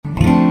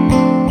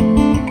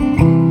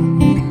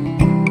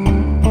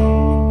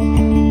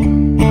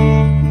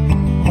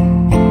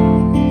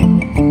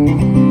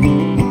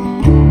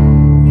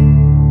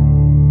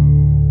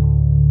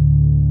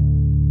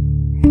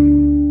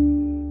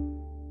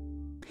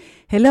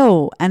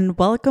Hello, and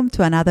welcome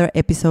to another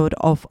episode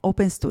of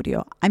Open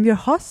Studio. I'm your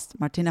host,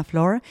 Martina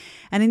Flor,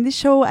 and in this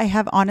show, I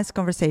have honest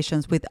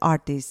conversations with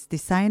artists,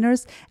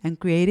 designers, and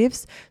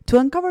creatives to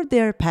uncover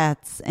their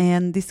paths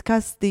and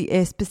discuss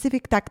the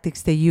specific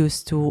tactics they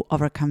use to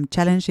overcome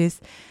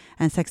challenges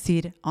and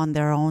succeed on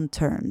their own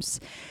terms.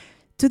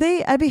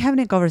 Today, I'll be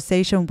having a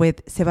conversation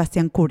with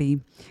Sebastian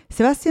Curi.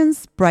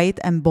 Sebastian's bright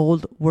and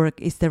bold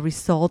work is the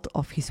result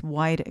of his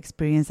wide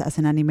experience as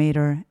an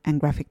animator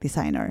and graphic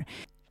designer.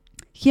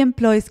 He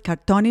employs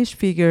cartoonish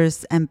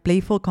figures and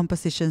playful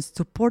compositions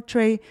to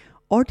portray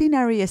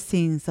ordinary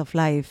scenes of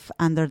life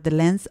under the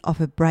lens of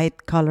a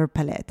bright color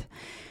palette.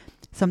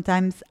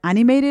 Sometimes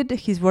animated,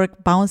 his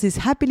work bounces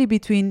happily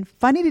between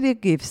funny little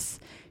gifs,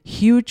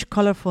 huge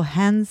colorful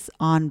hands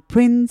on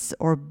prints,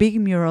 or big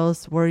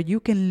murals where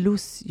you can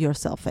lose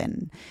yourself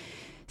in.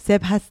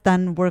 Seb has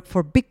done work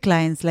for big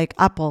clients like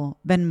Apple,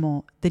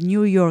 Venmo, The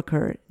New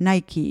Yorker,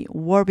 Nike,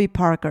 Warby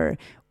Parker,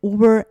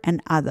 Uber,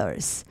 and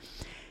others.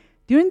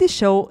 During this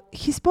show,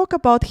 he spoke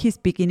about his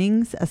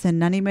beginnings as an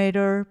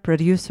animator,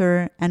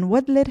 producer, and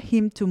what led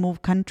him to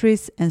move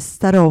countries and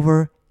start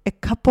over a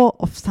couple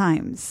of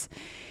times.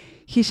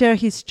 He shared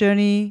his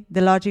journey,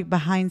 the logic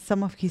behind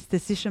some of his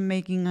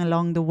decision-making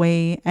along the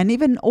way, and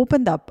even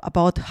opened up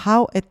about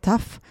how a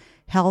tough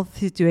health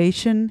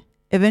situation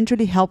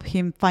eventually helped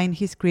him find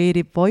his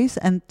creative voice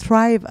and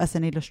thrive as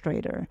an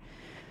illustrator.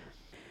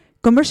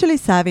 Commercially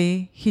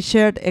savvy, he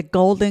shared a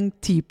golden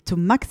tip to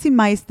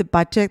maximize the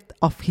budget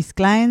of his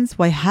clients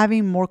while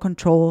having more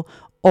control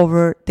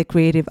over the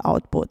creative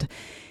output.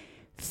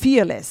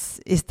 Fearless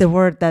is the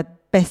word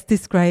that best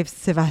describes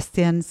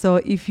Sebastian. So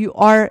if you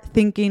are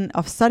thinking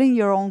of starting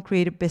your own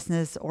creative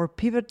business or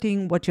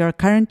pivoting what you are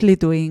currently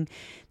doing,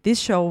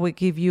 this show will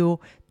give you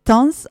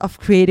tons of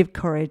creative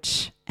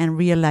courage and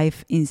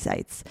real-life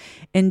insights.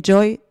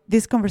 Enjoy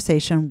this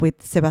conversation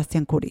with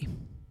Sebastian Curi.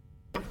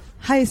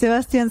 Hi,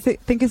 Sebastian.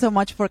 Thank you so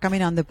much for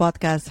coming on the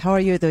podcast. How are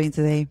you doing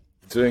today?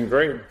 Doing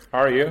great.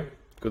 How are you?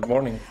 Good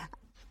morning.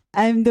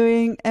 I'm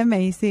doing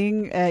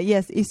amazing.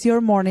 Yes, it's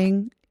your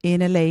morning in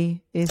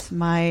LA. It's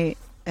my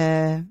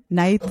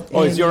night.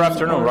 Oh, it's your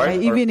afternoon, right?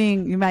 My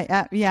evening.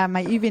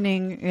 My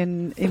evening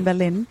in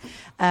Berlin.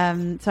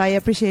 So I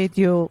appreciate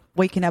you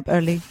waking up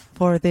early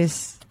for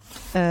this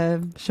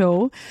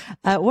show.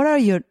 Where are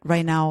you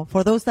right now?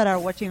 For those that are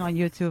watching on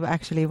YouTube,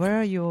 actually, where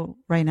are you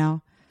right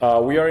now?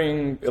 We are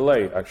in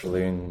LA,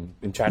 actually,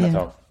 in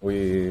Chinatown. Yeah.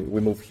 We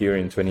moved here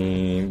in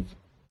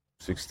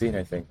 2016,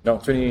 I think. No,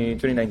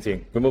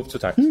 2019. We moved 2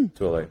 times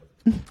to LA.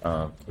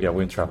 We've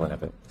been traveling a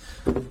bit.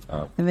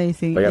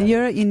 Amazing. Yeah. And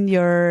you're in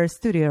your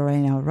studio right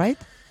now, right?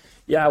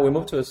 Yeah, we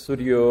moved to a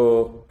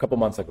studio a couple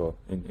months ago,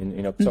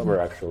 in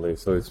October, actually.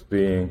 So it's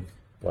been,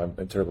 I'm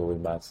terrible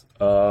with maths,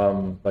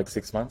 like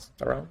 6 months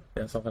around,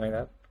 something like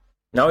that.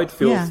 Now it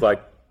feels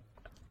like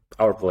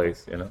our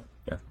place, Yeah.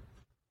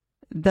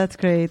 That's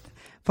great.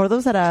 For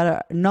those that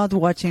are not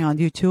watching on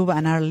YouTube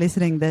and are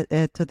listening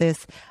to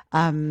this,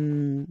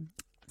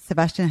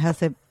 Sebastian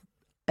has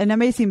an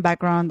amazing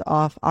background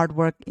of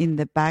artwork in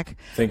the back.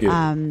 Thank you.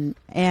 And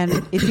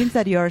it seems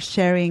that you're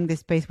sharing the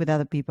space with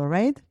other people,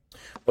 right?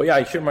 Well, yeah,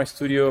 I share my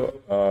studio.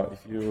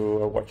 If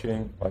you are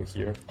watching, like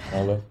here,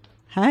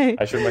 hi.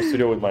 I share my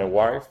studio with my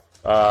wife.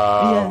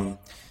 Yes.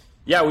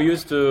 Yeah, we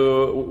used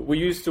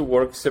to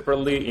work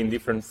separately in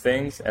different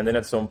things, and then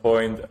at some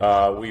point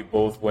we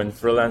both went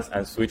freelance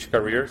and switched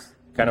careers,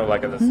 kind of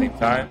like at the same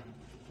time,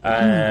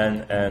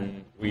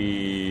 and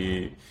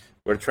we're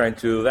trying to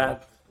do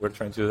that.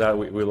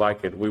 We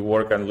like it. We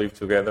work and live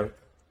together.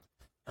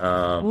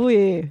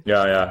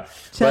 Yeah.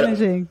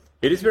 Challenging.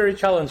 But it is very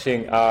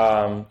challenging.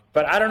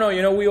 But I don't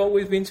know. We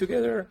always been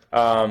together,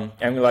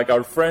 and like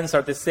our friends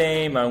are the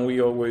same, and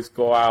we always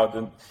go out.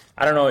 And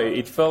I don't know.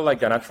 It felt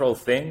like a natural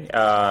thing,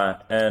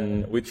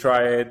 and we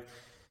tried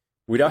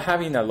without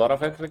having a lot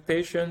of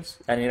expectations,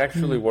 and it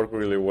actually worked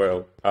really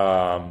well.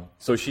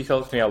 So she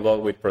helps me a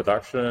lot with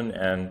production,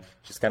 and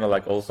she's kind of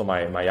like also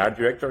my art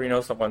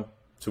director. Someone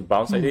to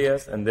bounce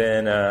ideas, and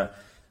then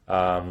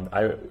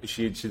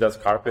she does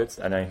carpets,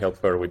 and I help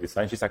her with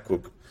design. She's a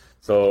cook.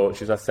 So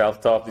she's a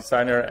self-taught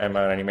designer. I'm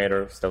an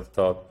animator,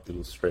 self-taught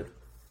illustrator.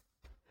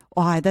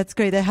 Wow, that's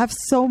great. I have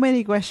so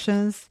many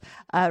questions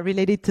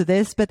related to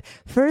this. But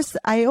first,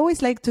 I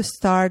always like to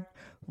start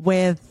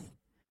with,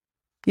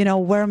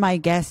 where my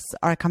guests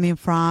are coming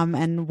from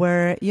and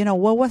where,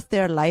 what was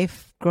their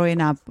life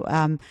growing up.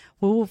 We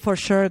will for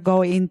sure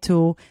go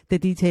into the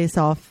details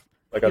of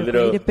like a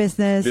little creative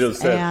business. Little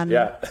set, and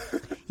yeah.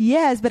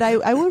 Yes, but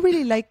I would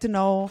really like to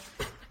know,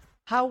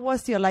 how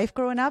was your life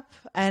growing up?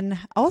 And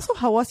also,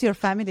 how was your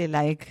family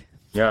like?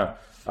 Yeah,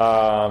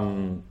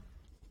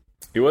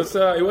 it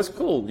was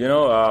cool.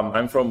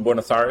 I'm from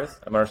Buenos Aires.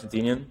 I'm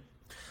Argentinian,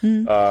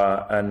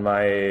 and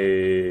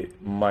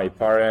my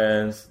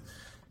parents.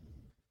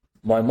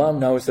 My mom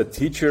now is a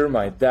teacher.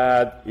 My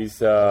dad is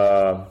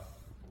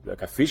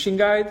like a fishing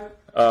guide,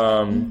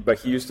 but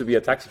he used to be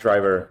a taxi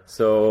driver.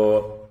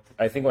 So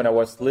I think when I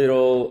was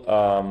little,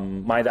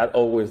 my dad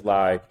always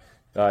liked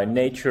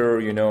nature,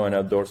 and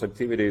outdoors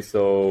activities.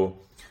 So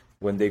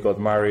when they got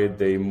married,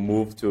 they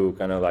moved to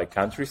kind of like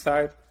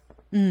countryside,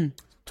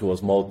 to a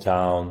small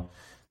town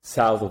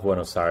south of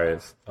Buenos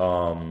Aires,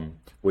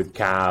 with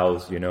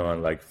cows,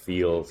 and like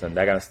fields and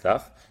that kind of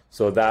stuff.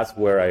 So that's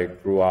where I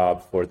grew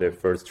up for the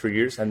first 3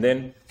 years. And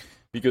then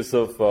because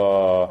of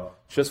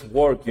just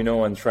work,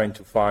 and trying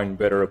to find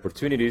better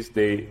opportunities,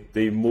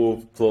 they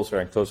moved closer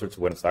and closer to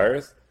Buenos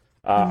Aires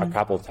a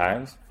couple of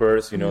times.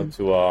 First,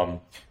 to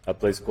a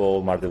place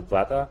called Mar del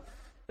Plata,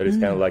 that is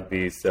kind of like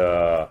this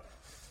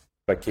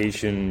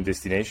vacation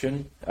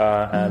destination.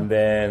 And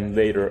then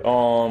later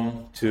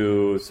on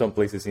to some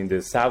places in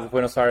the south of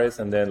Buenos Aires,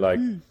 and then like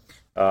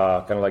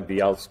kind of like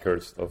the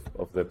outskirts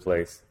of the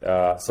place.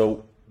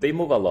 So they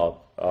move a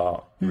lot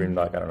during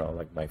like, I don't know,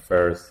 like my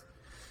first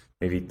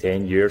maybe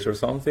 10 years or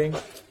something.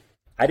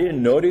 I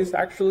didn't notice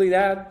actually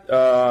that.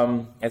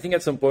 I think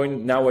at some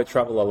point now I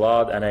travel a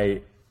lot, and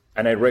I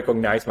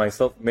recognize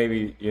myself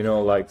maybe,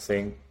 like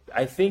saying,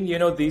 I think,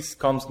 this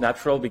comes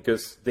natural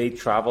because they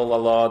travel a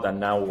lot, and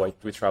now we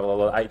travel a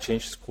lot. I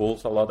changed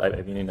schools a lot.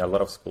 I've been in a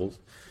lot of schools.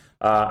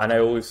 And I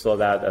always saw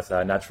that as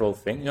a natural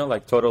thing,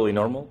 like totally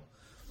normal.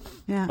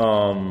 Yeah.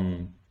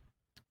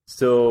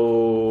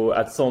 So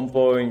at some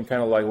point,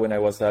 kind of like when I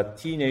was a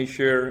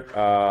teenager,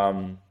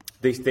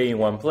 they stay in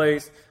one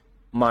place.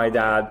 My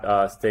dad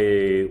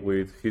stayed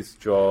with his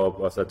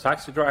job as a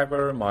taxi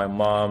driver. My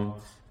mom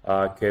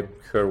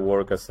kept her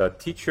work as a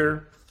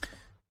teacher.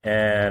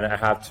 And I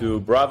have two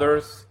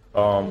brothers,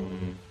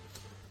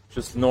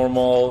 just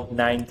normal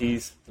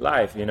 90s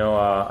life, I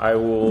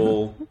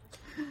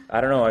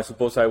don't know, I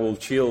suppose I will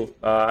chill.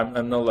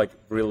 I'm not like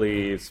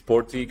really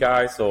sporty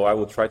guy, so I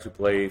will try to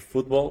play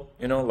football,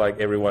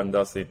 like everyone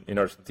does in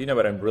Argentina,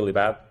 but I'm really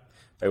bad.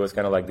 I was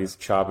kind of like this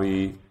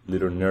chubby,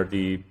 little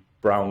nerdy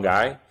brown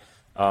guy.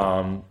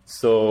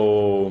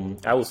 So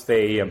I will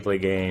stay and play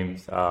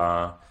games.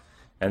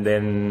 And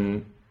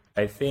then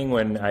I think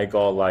when I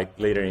got like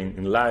later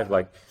in life,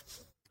 like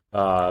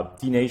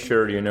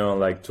teenager,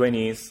 like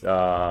 20s,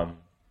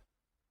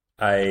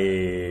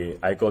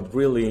 I got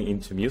really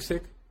into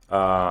music.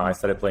 I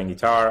started playing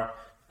guitar.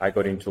 I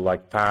got into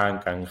like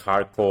punk and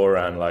hardcore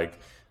and like,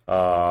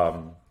 I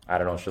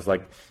don't know, just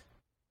like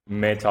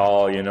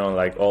metal,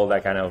 like all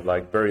that kind of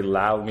like very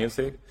loud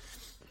music.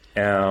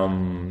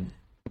 And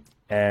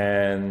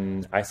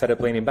I started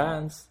playing in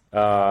bands,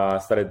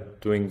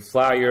 started doing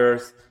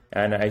flyers,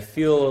 and I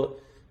feel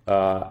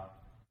that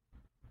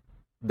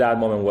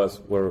moment was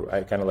where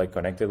I kind of like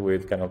connected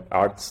with kind of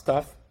art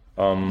stuff.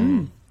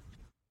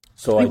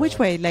 So in which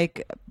way?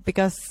 Like,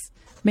 because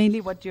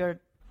mainly what you're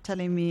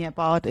telling me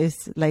about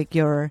is like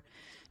your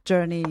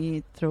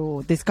journey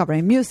through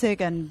discovering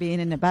music and being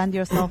in a band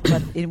yourself.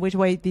 But in which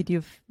way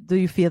do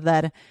you feel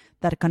that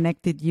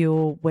connected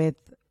you with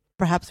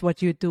perhaps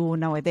what you do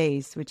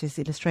nowadays, which is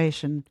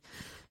illustration?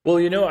 Well,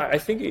 I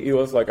think it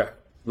was like a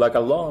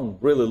long,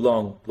 really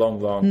long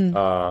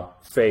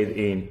fade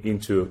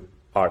into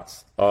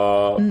arts.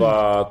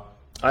 But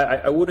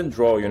I wouldn't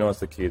draw,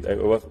 as a kid. I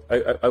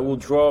would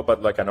draw,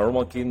 but like a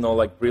normal kid, not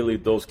like really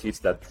those kids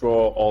that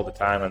draw all the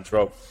time and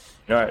draw.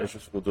 I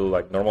just would do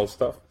like normal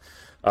stuff.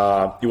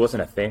 It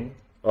wasn't a thing.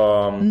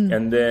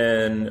 And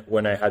then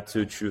when I had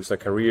to choose a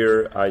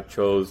career, I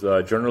chose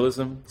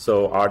journalism.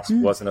 So arts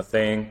wasn't a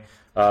thing.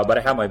 But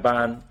I had my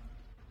band,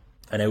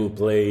 and I would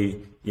play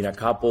in a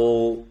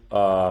couple.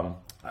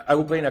 I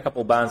would play in a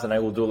couple bands, and I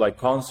would do like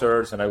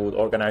concerts, and I would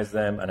organize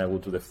them, and I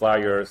would do the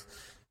flyers,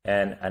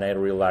 and I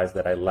realized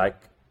that I like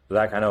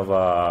that kind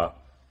of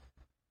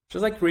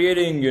just like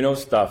creating,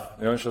 stuff.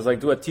 Just like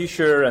do a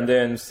T-shirt and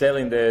then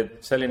selling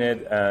it,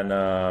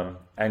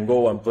 and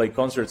go and play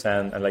concerts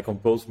and like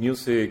compose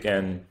music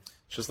and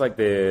just like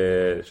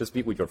just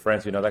be with your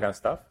friends, that kind of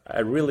stuff. I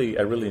really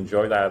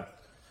enjoy that.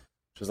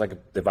 Just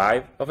like the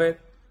vibe of it.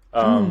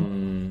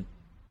 And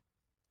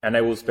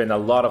I will spend a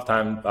lot of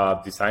time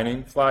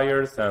designing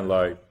flyers and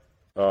like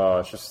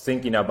just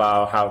thinking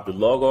about how the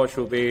logo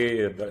should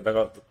be,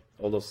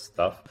 all those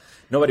stuff.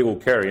 Nobody will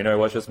care, it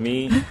was just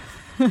me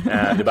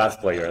and the bass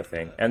player, I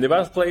think. And the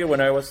bass player,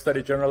 when I was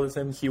studying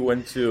journalism, he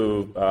went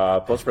to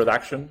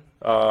post-production.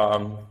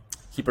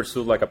 He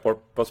pursued like a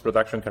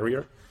post-production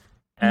career.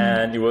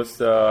 And it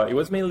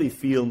was mainly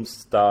film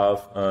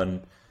stuff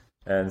and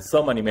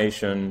some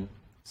animation,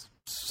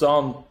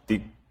 some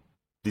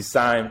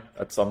design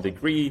at some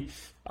degree,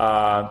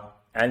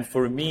 and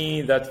for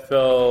me that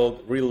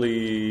felt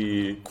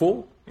really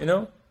cool,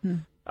 and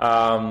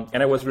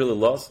I was really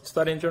lost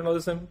studying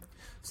journalism,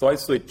 so I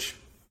switched.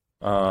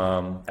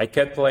 I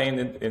kept playing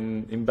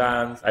in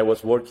bands. I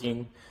was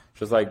working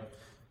just like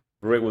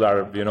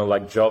regular,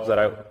 like jobs that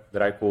I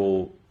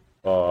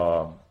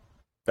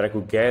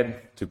could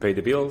get to pay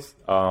the bills,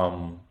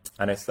 and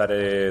I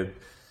started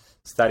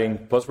studying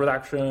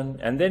post-production,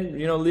 and then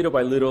little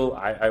by little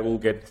I will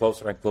get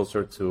closer and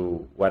closer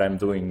to what I'm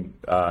doing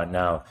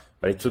now.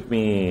 But it took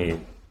me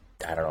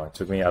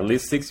at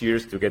least 6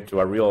 years to get to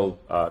a real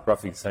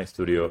graphic design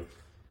studio.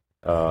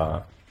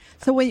 So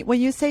when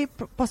you say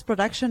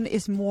post-production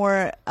is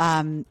more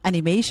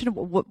animation,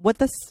 what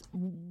does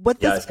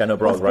it's kind of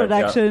broad,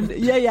 post-production? Right?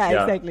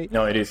 Yeah, exactly.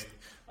 No, it is.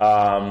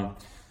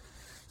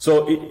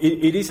 So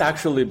it is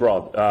actually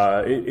broad.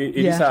 It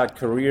is a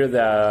career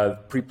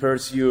that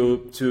prepares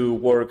you to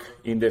work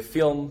in the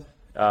film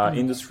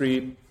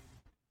industry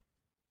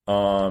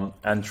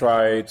and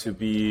try to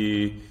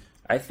be.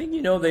 I think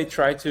they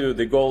try to.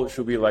 The goal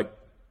should be like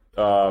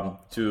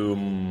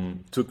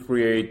to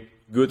create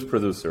good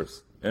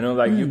producers.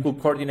 You could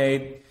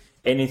coordinate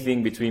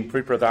anything between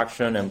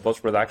pre-production and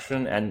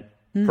post-production and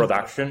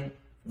production,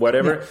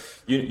 whatever.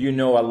 You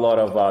know a lot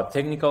of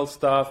technical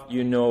stuff.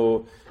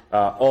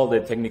 All the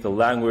technical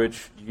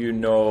language.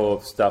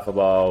 Stuff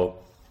about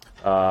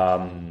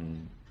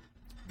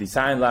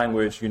design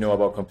language.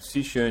 About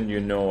composition.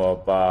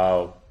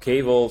 About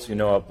cables.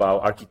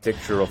 About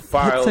architecture of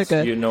files.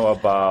 Okay.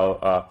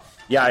 About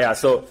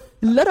So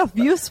a lot of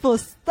useful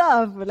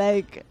stuff.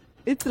 Like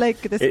it's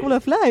like the school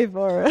of life,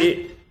 or.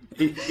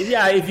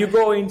 If you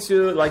go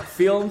into like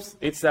films,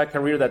 it's a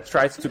career that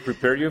tries to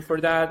prepare you for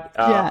that.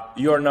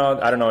 You're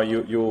not, I don't know,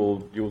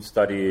 you'll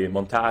study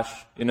montage,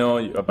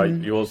 but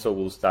you also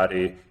will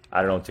study,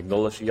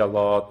 technology a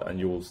lot, and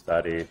you will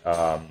study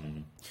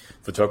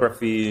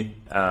photography,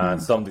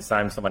 some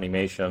design, some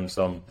animation,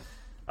 some,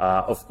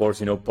 of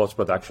course,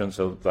 post-production,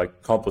 so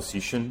like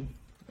composition,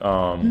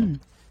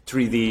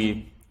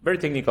 3D, very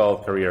technical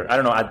career. I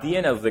don't know, at the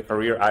end of the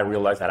career, I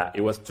realized that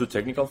it was too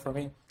technical for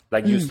me.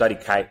 Like you study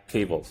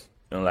cables,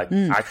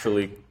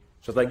 actually,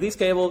 just like this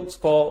cable, it's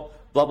called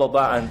blah, blah,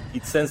 blah, and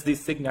it sends this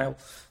signal,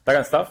 that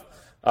kind of stuff.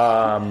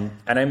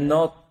 And I'm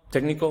not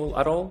technical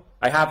at all.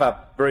 I have a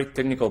very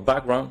technical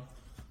background,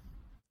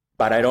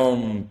 but I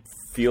don't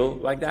feel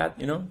like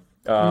that,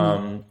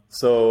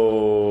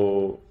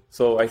 So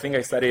I think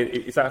I studied,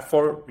 it's a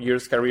 4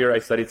 years career. I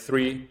studied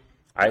 3.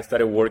 I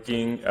started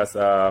working as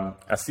an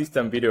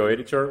assistant video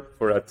editor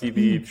for a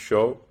TV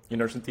show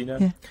in Argentina.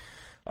 Yeah.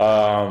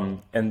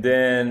 And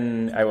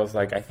then I was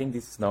like, I think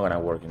this is not going to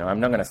work. I'm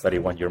not going to study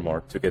 1 year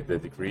more to get the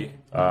degree.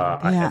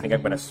 I think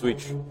I'm going to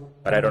switch,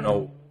 but I don't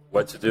know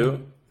what to do.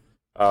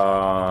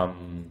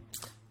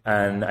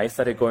 And I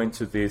started going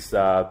to this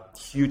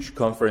huge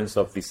conference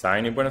of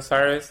design in Buenos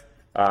Aires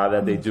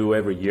that they do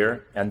every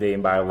year. And they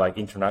invite like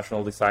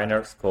international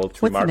designers called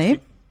Trimarchi. What's the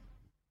name?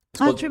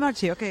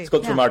 Trimarchi, okay. It's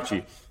called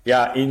Trimarchi.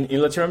 Yeah, in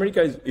Latin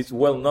America, it's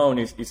well known.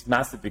 It's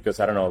massive because,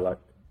 I don't know, like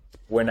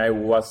when I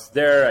was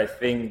there, I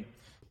think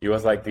it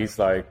was like this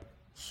like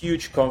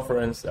huge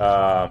conference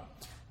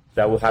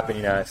that would happen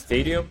in a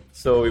stadium.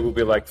 So it would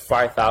be like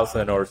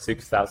 5,000 or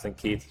 6,000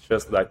 kids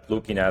just like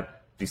looking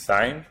at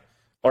design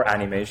or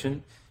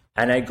animation.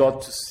 And I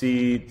got to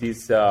see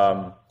this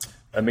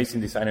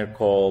amazing designer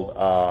called,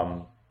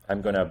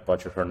 I'm going to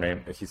butcher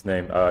his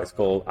name. It's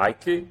called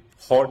Ike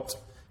Hort.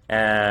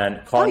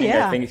 And Connie,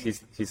 I think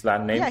is his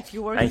last name. Yeah, he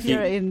works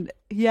here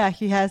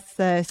he has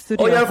a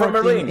studio from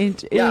Berlin. in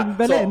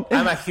Berlin. So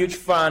I'm a huge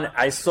fan.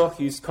 I saw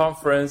his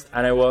conference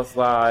and I was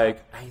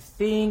like, I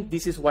think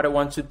this is what I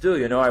want to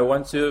do. I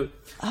want to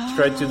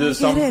try to do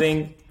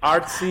something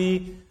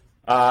artsy.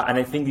 And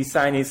I think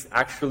design is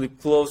actually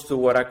close to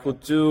what I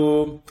could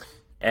do.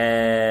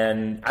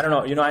 And I don't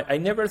know, I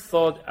never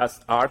thought as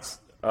arts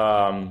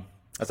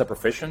as a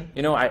profession.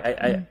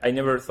 I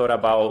never thought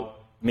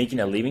about making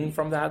a living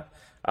from that.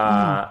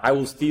 I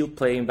was still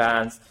playing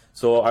bands,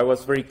 so I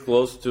was very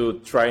close to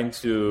trying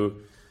to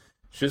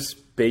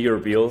just pay your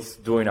bills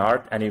doing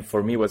art, and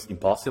for me it was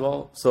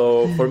impossible.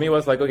 So for me it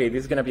was like, okay,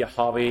 this is going to be a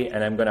hobby,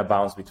 and I'm going to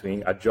bounce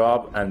between a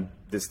job and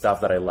the stuff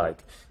that I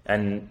like.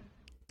 And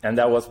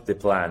that was the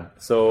plan.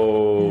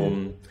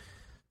 So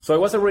I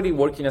was already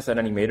working as an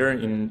animator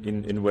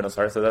in Buenos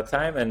Aires at that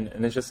time, and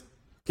it just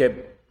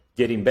kept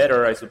getting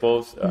better, I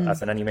suppose,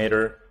 as an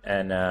animator.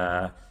 And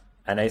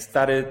I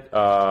started...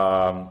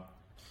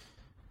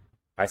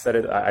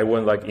 I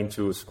went like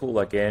into school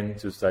again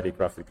to study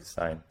graphic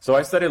design. So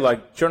I studied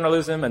like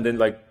journalism and then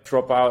like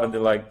drop out and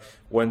then like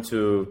went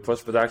to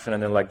post-production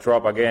and then like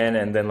drop again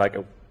and then like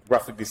a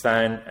graphic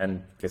design,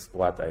 and guess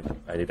what?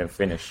 I didn't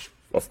finish,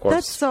 of course.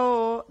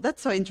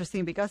 That's so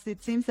interesting because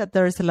it seems that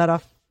there's a lot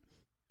of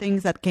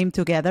things that came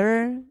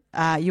together.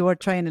 You were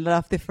trying a lot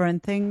of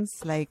different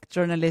things like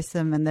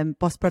journalism and then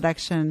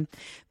post-production.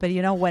 But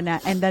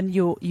and then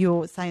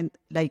you signed,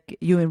 like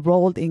you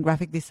enrolled in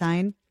graphic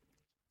design.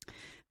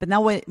 But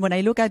now when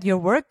I look at your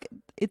work,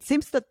 it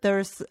seems that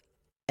there's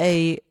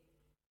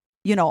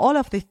all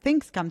of the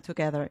things come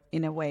together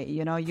in a way.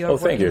 You're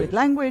working with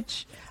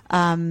language.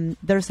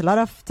 There's a lot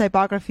of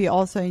typography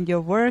also in your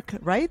work,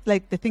 right?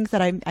 Like the things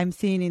that I'm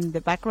seeing in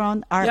the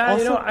background are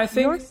also I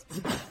think, yours?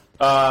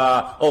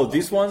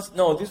 These ones?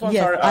 No, these ones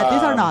are...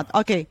 these are not.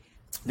 Okay.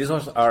 These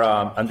ones are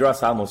Andreas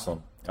Samuelsson.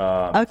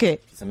 Okay.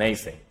 It's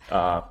amazing.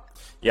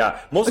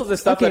 Most of the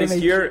stuff that is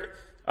here...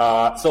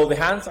 so the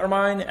hands are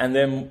mine, and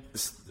then...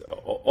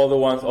 other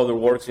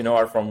works,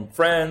 are from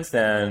friends,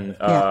 and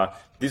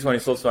this one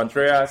is also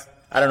Andreas.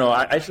 I don't know.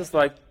 I just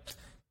like,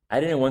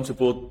 I didn't want to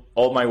put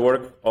all my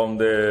work on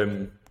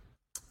the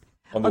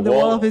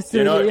wall of the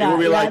studio. It would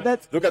be like,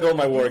 look at all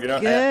my work.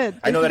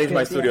 I know that it's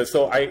my studio,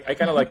 so I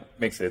kind of like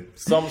mix it.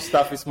 Some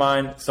stuff is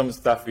mine, some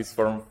stuff is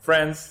from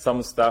friends,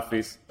 some stuff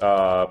is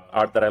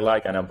art that I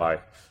like and I buy.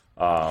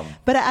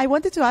 But I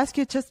wanted to ask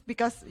you, just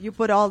because you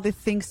put all these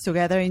things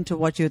together into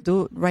what you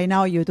do right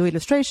now, you do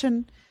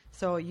illustration,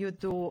 so you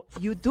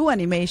do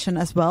animation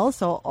as well.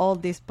 So all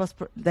this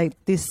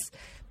this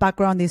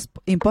background is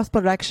in post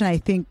production. I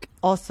think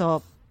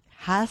also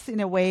has in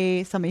a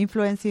way some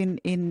influence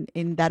in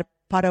that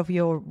part of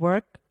your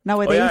work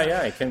nowadays. Oh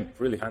yeah, I can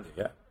really handle it.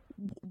 Yeah.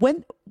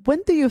 When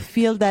do you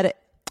feel that?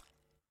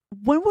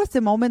 When was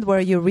the moment where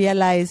you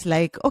realized,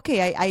 like,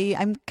 okay,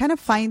 I'm kind of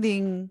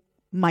finding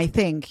my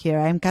thing here.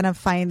 I'm kind of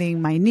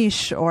finding my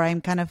niche, or I'm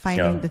kind of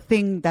finding the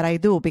thing that I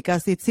do,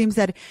 because it seems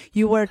that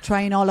you were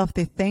trying all of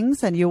the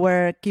things and you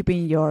were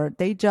keeping your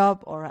day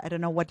job, or I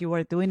don't know what you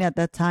were doing at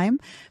that time.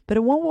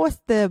 But what was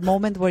the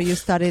moment where you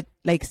started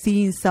like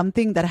seeing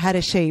something that had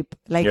a shape,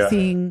 like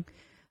seeing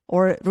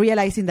or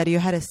realizing that you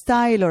had a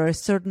style or a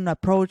certain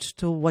approach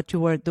to what you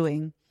were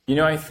doing? You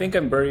know, I think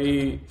I'm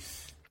very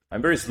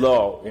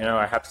slow, you know,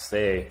 I have to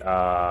say.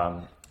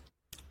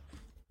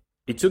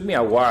 It took me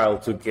a while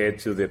to get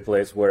to the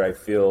place where I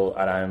feel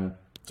that I'm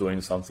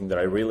doing something that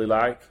I really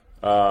like.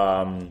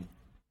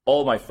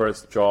 All my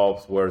first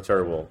jobs were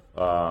terrible.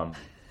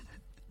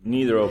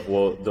 Neither of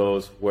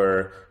those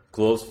were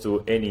close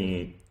to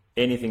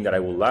anything that I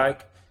would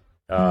like.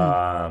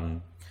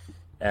 And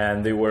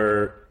they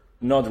were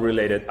not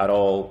related at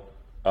all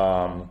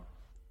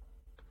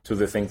to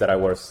the things that I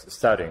was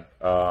studying.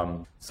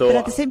 But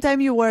at the same time,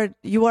 you were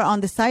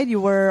on the side,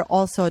 you were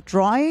also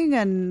drawing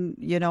and,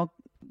 you know,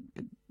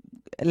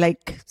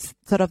 like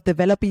sort of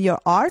developing your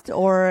art,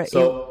 or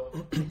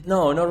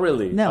no, not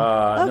really. No,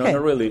 okay. No,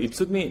 not really. It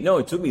took me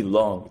long. It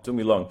took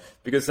me long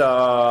because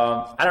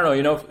I don't know.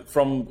 You know,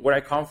 from where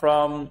I come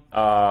from,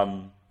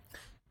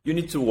 you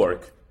need to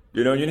work.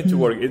 You know, you need to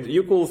work.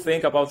 You could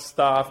think about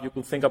stuff, you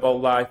could think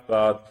about life,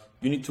 but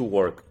you need to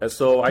work. And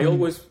so I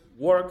always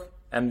work,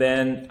 and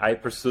then I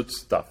pursued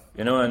stuff.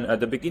 You know, and at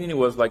the beginning it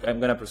was like, I'm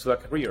gonna pursue a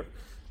career.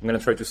 I'm gonna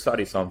try to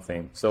study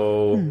something.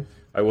 So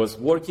I was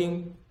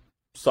working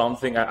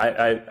something.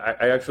 I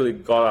actually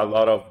got a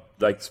lot of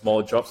like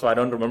small jobs, so I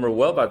don't remember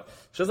well, but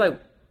just like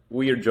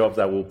weird jobs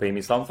that will pay me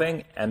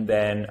something, and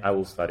then I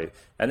will study.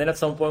 And then at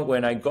some point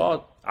when I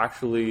got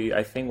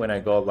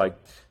like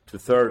to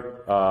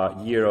third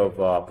year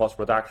of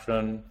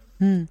post-production,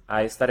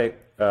 I started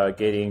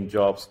getting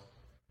jobs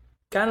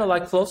kind of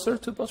like closer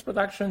to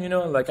post-production, you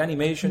know, like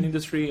animation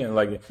industry, and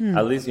like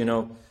at least, you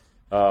know,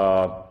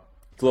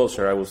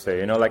 closer, I would say,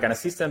 you know, like an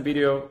assistant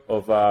video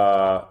of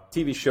a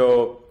TV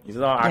show is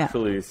not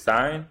actually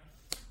design,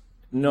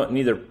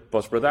 neither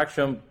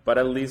post-production, but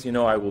at least, you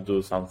know, I will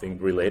do something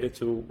related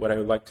to what I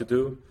would like to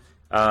do.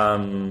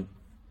 And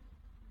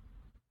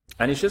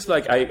it's just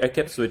like I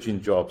kept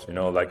switching jobs, you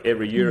know, like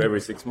every year, every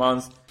 6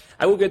 months,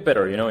 I will get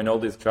better, you know, in all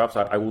these jobs.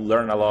 I will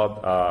learn a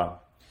lot.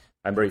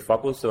 I'm very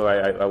focused, so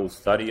I will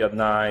study at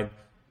night,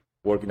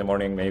 work in the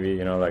morning, maybe,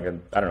 you know, like,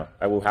 I don't know,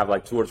 I will have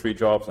like 2 or 3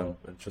 jobs and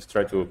just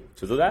try to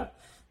do that.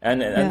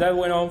 And that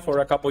went on for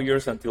a couple of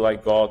years until I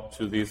got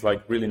to this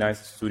like really nice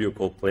studio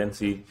called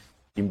Plenty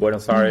in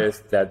Buenos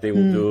Aires that they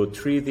will do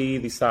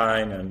 3D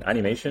design and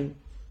animation.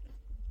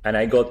 And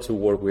I got to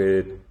work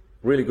with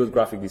really good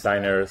graphic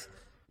designers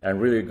and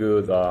really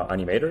good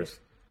animators.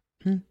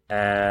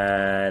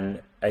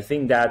 And I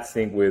think that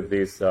thing with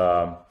this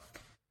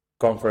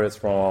conference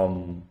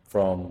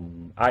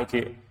from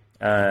IT,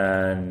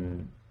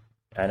 and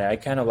I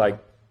kind of like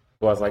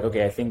was like,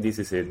 okay, I think this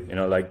is it, you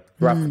know, like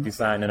graphic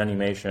design and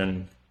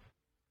animation.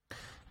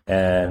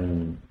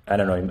 And I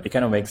don't know, it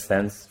kind of makes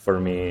sense for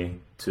me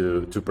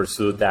to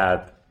pursue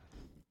that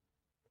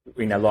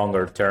in a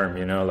longer term,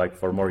 you know, like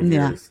for more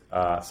years.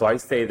 So I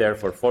stayed there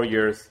for 4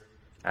 years,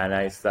 and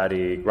I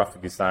studied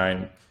graphic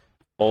design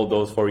all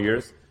those 4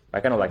 years. I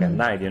kind of like at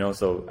night, you know,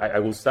 so I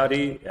will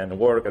study and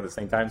work at the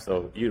same time.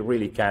 So you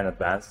really can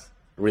advance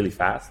really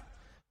fast.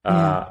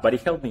 But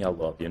it helped me a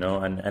lot, you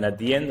know, and at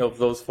the end of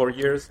those 4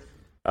 years,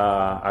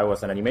 I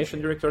was an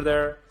animation director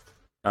there.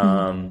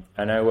 And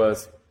I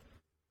was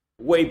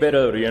way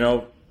better, you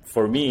know,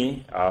 for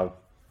me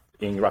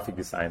in graphic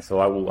design. So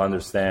I will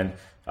understand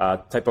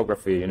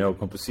typography, you know,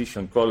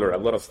 composition, color, a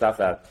lot of stuff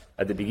that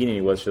at the beginning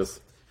it was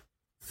just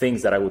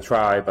things that I would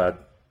try,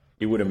 but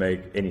it wouldn't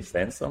make any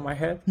sense on my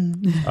head.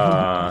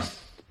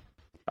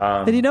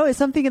 But you know, it's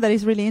something that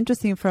is really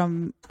interesting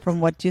from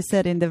what you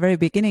said in the very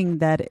beginning,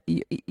 that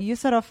you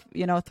sort of,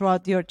 you know,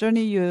 throughout your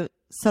journey, you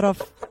sort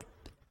of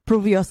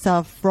prove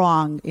yourself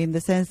wrong, in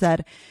the sense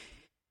that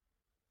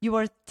you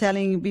were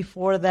telling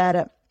before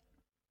that,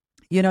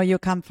 you know, you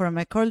come from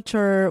a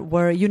culture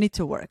where you need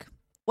to work,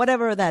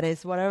 whatever that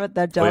is, whatever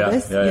that job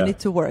is, you need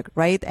to work,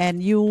 right?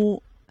 And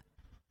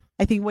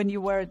I think when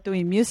you were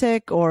doing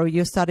music, or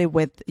you started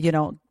with, you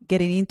know,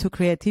 getting into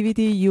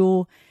creativity,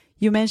 you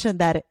mentioned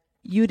that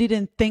you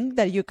didn't think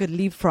that you could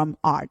live from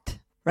art,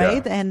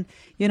 right? Yeah. And,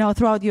 you know,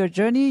 throughout your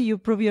journey, you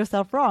prove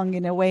yourself wrong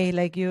in a way.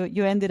 Like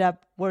you ended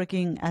up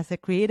working as a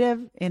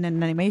creative in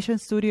an animation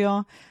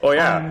studio. Oh,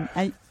 yeah.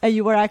 And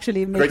you were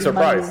actually making great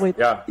surprise. Money with,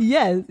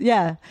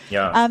 yeah.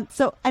 Yeah.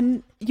 So,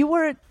 and you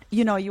were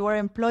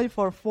employed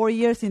for 4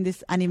 years in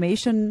this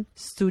animation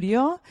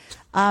studio.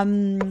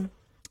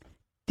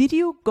 did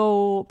you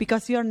go,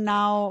 because you're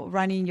now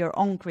running your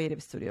own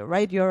creative studio,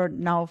 right? You're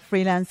now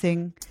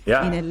freelancing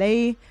in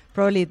LA.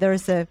 Probably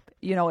there's a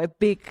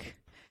big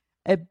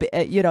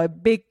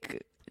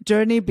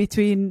journey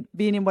between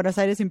being in Buenos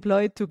Aires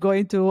employed to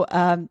going to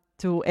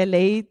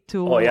LA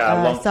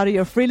to start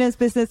your freelance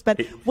business. But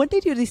when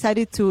did you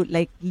decide to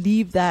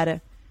leave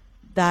that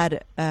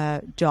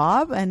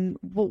job, and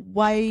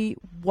why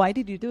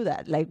did you do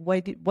that?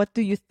 What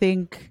do you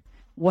think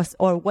was,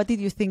 or what did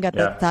you think at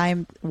that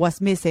time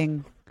was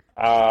missing?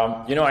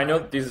 I know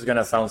this is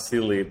gonna sound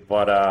silly,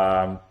 but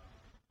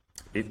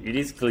it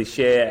is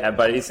cliche.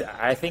 But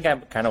I think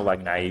I'm kind of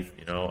naive.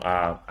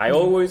 I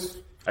always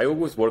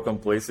work on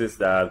places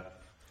that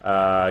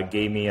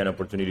gave me an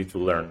opportunity to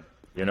learn.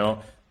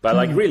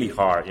 But really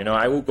hard.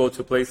 I will go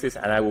to places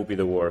and I will be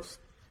the worst,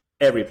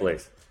 every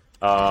place.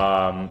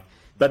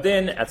 But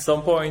then at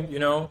some point,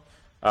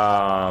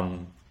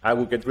 I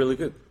will get really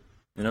good.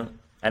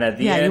 And at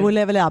the end, you will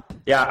level up.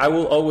 Yeah, I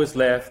will always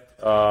left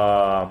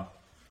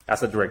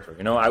as a director.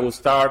 I will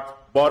start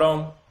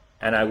bottom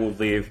and I will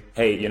leave.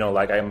 Hey,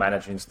 I'm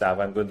managing stuff.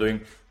 I'm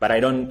doing, but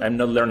I'm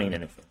not learning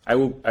anything. I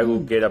will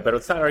get a better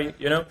salary.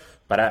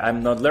 But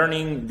I'm not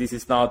learning. This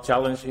is not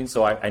challenging,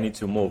 so I need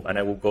to move, and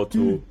I will go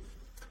to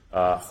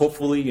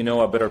hopefully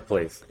a better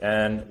place.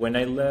 And when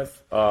I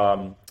left,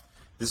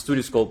 the studio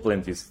is called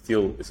Plenty. It's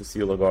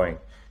still going.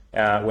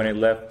 When I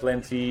left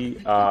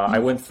Plenty, I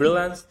went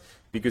freelance.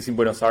 Because in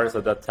Buenos Aires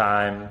at that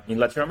time, in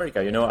Latin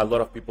America, a lot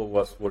of people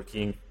was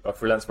working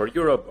freelance for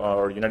Europe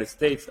or United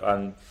States,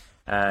 and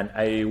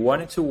I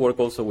wanted to work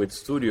also with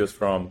studios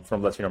from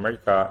Latin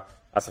America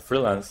as a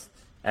freelance,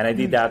 and I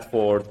did that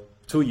for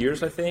 2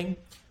 years, I think,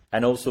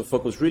 and also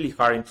focused really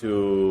hard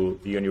into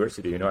the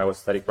university. I was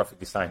studying graphic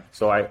design,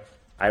 so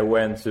I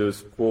went to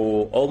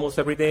school almost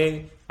every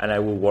day, and I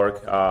would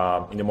work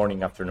in the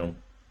morning, afternoon.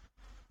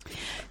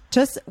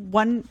 Just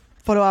one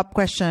follow-up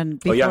question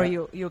before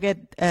you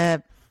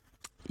get.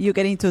 You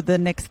get into the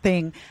next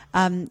thing.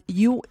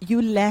 You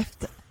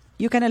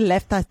kind of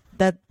left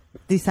that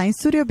design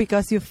studio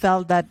because you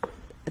felt that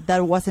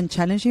wasn't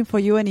challenging for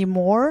you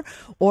anymore,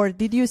 or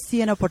did you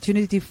see an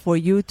opportunity for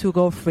you to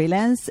go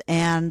freelance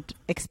and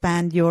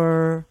expand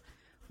your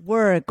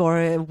work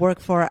or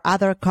work for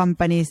other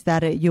companies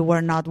that you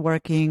were not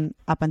working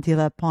up until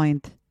that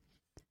point?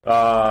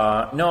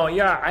 No,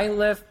 I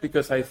left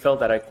because I felt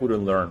that I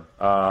couldn't learn.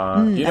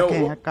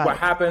 What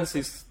happens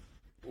is,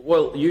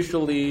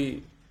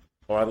 usually,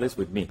 or at least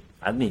with me,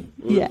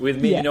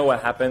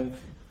 what happened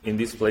in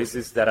these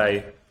places that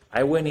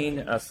I went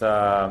in as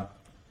a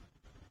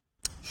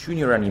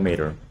junior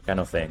animator kind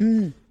of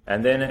thing.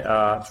 And then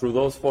through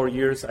those 4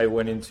 years, I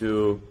went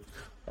into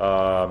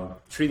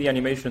 3D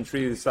animation,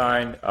 3D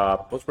design,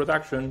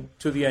 post-production,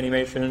 2D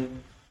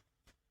animation,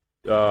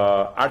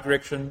 art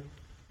direction,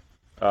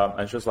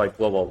 and just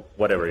global,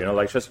 whatever,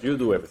 just you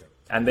do everything.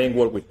 And then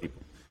work with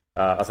people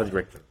as a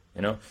director,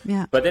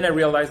 Yeah. But then I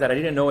realized that I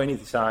didn't know any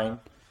design.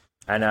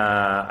 And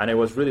I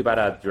was really bad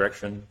at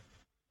direction,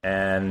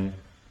 and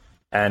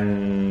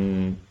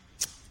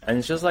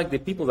it's just the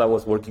people that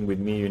was working with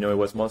me, it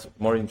was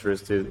more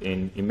interested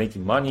in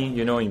making money,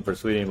 in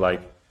pursuing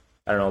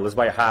let's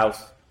buy a house,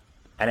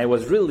 and I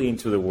was really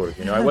into the work,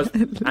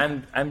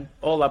 I'm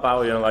all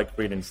about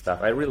reading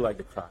stuff. I really like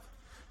the craft,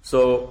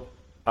 so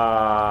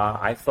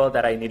I felt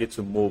that I needed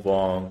to move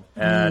on,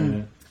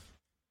 and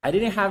I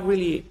didn't have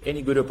really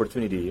any good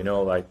opportunity,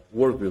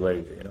 work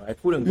related. I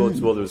couldn't go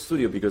to other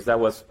studio because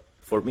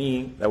for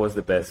me, that was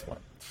the best one.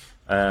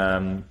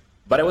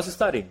 But I was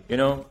studying,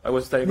 I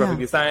was studying graphic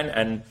design,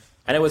 and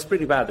I was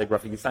pretty bad at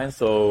graphic design,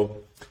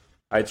 so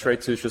I tried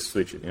to just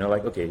switch it,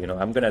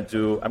 I'm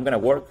gonna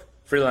work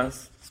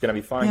freelance, it's gonna be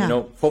fun,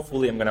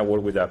 hopefully I'm gonna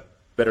work with a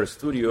better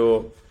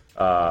studio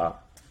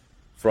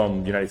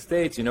from United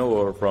States,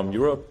 or from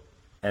Europe,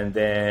 and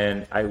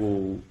then I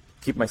will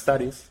keep my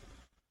studies,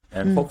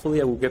 and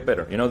hopefully I will get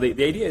better.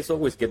 The idea is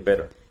always get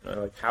better,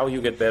 how you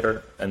get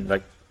better, and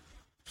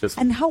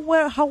And how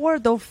were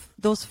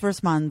those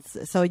first months?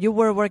 So you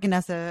were working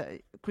as a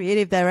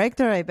creative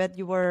director. I bet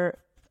you were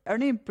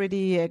earning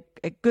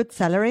a good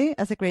salary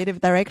as a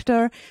creative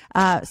director.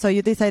 So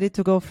you decided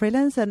to go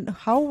freelance. And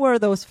how were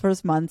those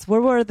first months?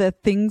 What were the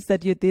things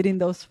that you did in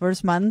those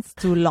first months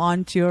to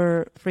launch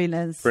your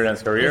freelance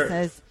career?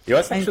 Business? It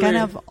was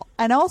actually...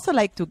 and also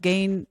to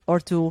gain or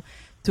to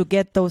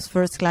get those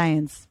first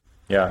clients.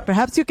 Yeah.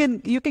 Perhaps you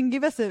can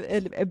give us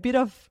a bit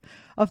of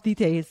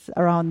details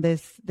around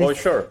this. Oh,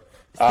 sure.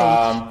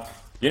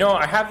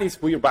 I have this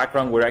weird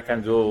background where I can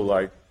do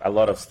a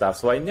lot of stuff,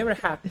 so I never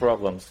had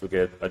problems to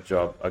get a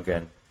job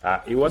again.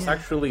 It was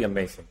actually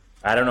amazing.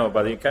 I don't know,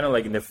 but it kind of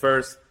in the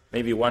first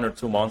maybe 1 or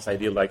 2 months, I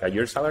did a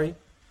year's salary.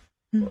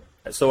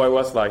 So I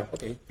was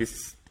okay,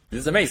 this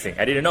is amazing.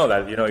 I didn't know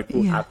that it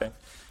could happen.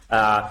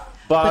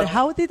 But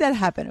how did that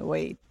happen?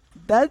 Wait,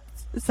 that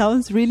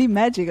sounds really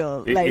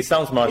magical. It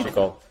sounds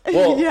magical.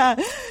 Well,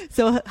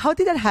 So how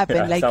did that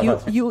happen?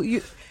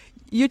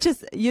 you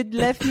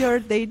left your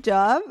day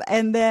job,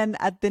 and then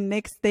at the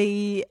next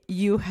day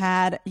you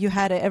had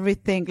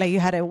everything, like you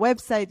had a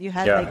website, you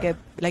had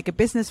like a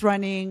business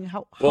running.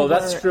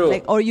 That's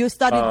true. Or you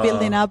started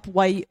building up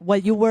while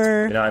you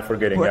were. I'm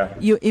forgetting.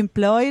 You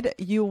employed.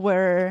 You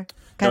were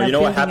kind of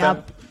building what happened?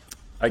 Up.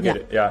 I get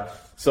it. Yeah.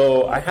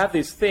 So I had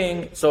this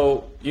thing.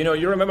 So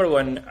you remember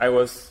when I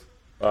was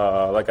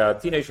like a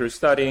teenager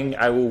studying,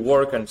 I will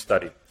work and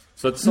study.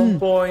 So at some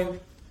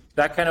point,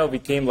 that kind of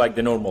became like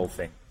the normal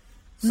thing.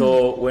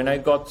 So when I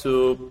got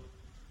to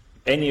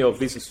any of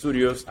these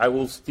studios, I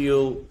will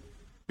still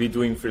be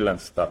doing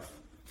freelance stuff.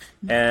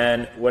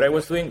 And what I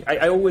was doing,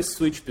 I always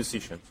switch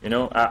positions. A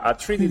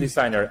 3D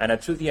designer and a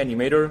 2D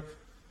animator,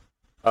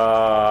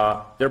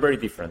 they're very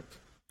different.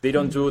 They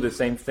don't do the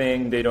same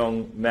thing. They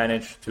don't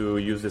manage to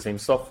use the same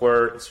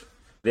software.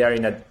 They are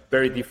in a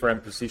very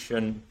different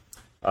position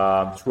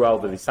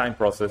throughout the design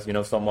process.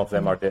 Some of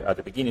them are at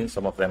the beginning,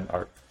 some of them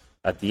are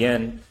at the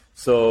end.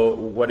 So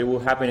what it will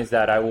happen is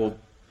that I will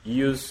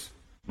use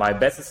my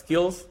best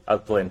skills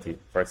at Plenty,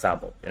 for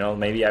example.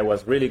 Maybe I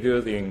was really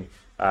good in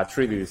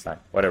 3D design,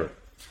 whatever.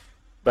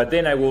 But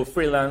then I will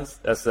freelance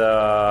as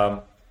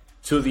a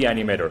 2D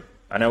animator.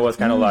 And I was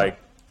kind of like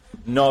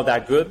not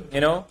that good,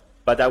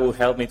 but that will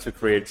help me to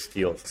create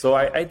skills. So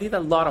I did a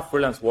lot of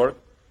freelance work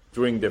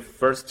during the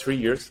first 3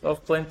 years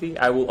of Plenty.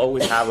 I will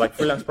always have like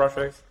freelance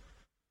projects,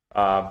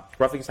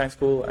 graphic design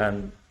school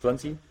and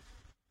Plenty.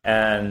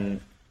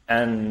 And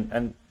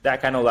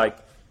that kind of like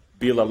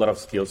build a lot of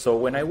skills. So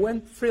when I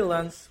went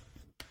freelance,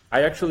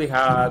 I actually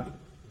had,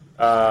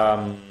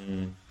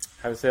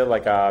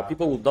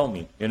 people would know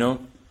me,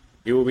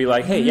 It would be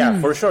like, hey,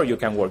 yeah, for sure you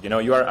can work.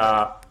 You are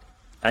an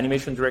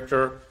animation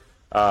director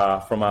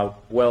from a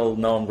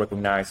well-known,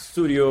 recognized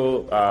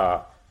studio.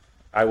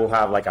 I will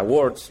have like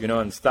awards,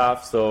 and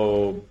stuff.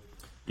 So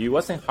it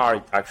wasn't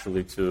hard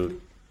actually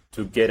to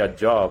get a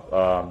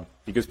job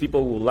because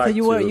people would like.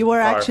 So you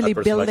were actually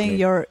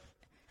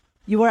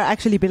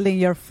building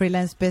your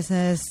freelance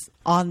business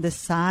on the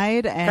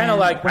side, and kind of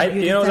like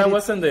that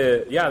wasn't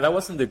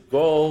the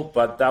goal,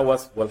 but that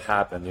was what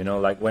happened.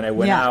 Like when I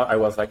went out, I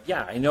was like,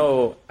 I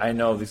know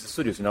these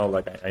studios.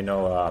 Like I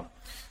know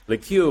Le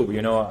Cube.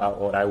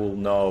 Or I will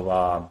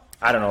know.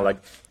 I don't know.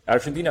 Like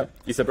Argentina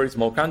is a very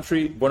small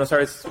country. Buenos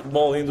Aires,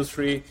 small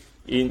industry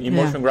in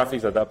motion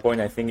graphics. At that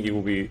point, I think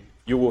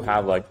you will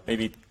have like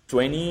maybe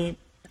 20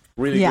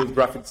 really good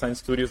graphic design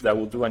studios that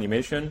will do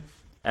animation.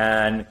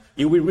 And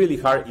it would be really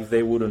hard if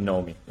they wouldn't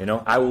know me.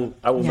 I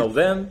will know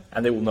them,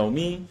 and they will know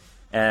me.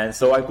 And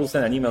so I could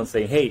send an email and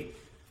say, hey,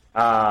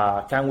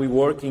 can we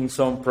work in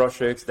some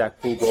projects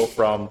that could go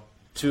from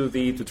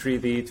 2D to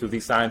 3D to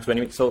design to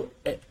animation? So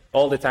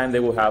all the time they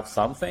will have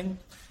something.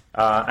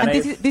 And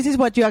this is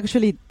what you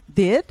actually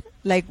did.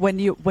 Like when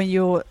you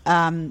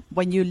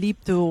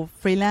leap to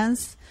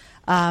freelance,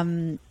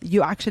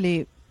 you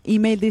actually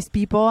emailed these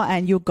people,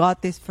 and you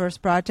got these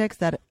first projects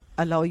that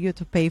allow you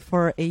to pay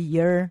for a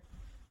year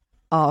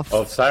of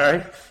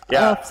salary.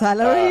 Of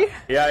salary.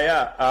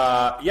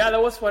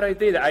 That was what I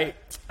did. I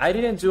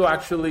didn't do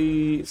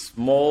actually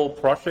small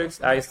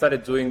projects. I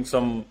started doing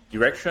some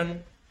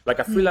direction, like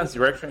a freelance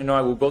direction.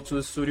 I will go to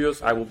the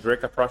studios, I will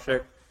direct a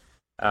project,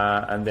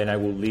 and then I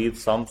will lead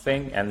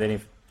something. And then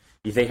if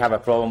they have a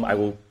problem, I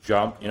will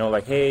jump.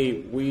 Like, hey,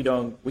 we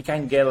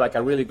can get like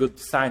a really good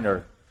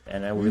designer,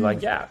 and I will be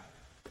like,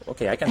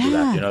 okay, I can do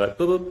that. Like,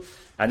 boop, boop.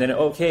 And then,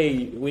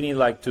 okay, we need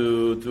like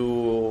to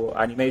do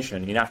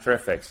animation in After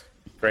Effects.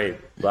 Great,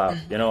 blah,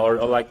 or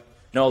like,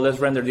 no, let's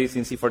render this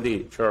in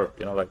C4D, sure,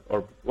 like,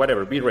 or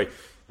whatever, bitrate.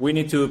 We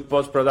need to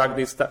post-product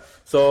this stuff.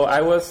 So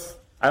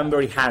I'm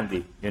very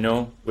handy,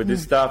 with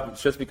this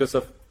stuff, just because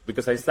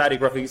I study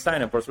graphic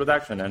design and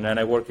post-production, and then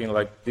I work in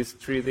like this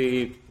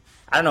 3D.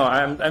 I don't know,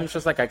 I'm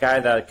just like a guy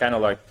that kind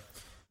of like,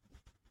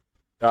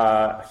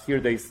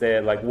 here they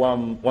say like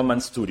one-man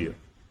studio,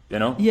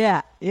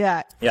 Yeah.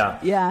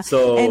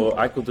 So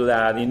I could do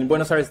that in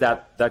Buenos Aires.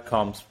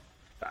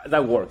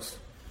 That works.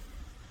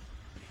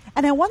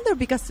 And I wonder,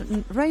 because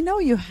right now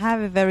you have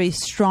a very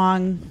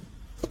strong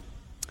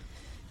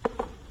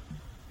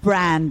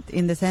brand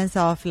in the sense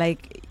of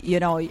like,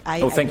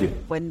 thank you.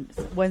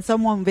 When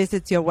someone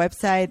visits your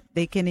website,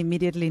 they can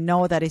immediately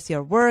know that it's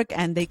your work,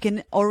 and they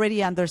can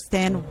already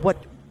understand what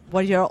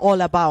you're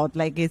all about.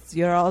 Like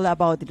you're all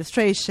about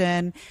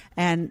illustration,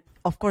 and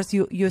of course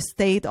you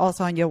state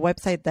also on your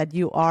website that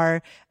you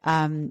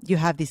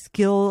have the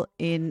skill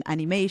in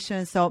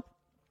animation. So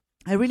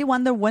I really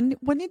wonder when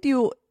did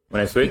you?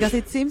 When I switched? Because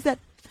it seems that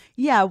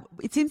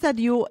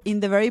you,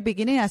 in the very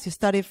beginning, as you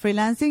started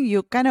freelancing,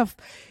 you kind of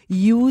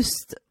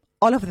used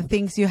all of the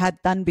things you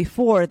had done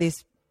before,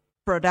 these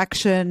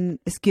production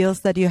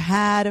skills that you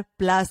had,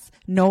 plus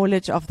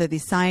knowledge of the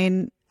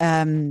design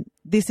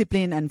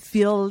discipline and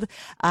field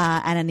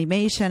and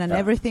animation and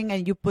everything,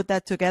 and you put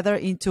that together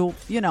into,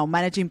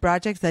 managing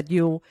projects that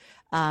you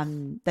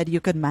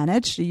could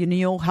manage. You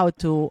knew how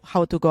to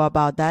go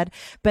about that.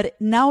 But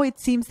now it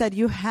seems that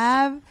you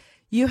have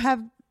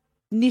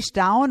niche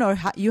down, or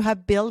you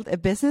have built a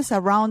business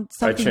around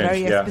something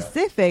very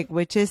specific,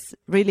 which is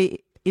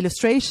really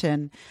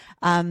illustration.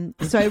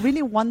 So I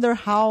really wonder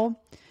how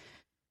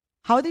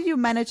did you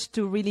manage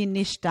to really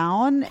niche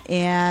down,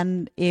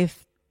 and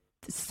if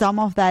some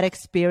of that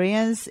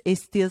experience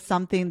is still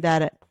something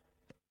that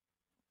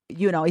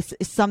is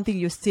something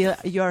you're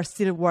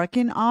still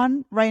working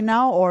on right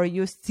now, or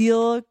you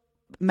still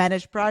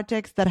manage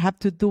projects that have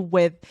to do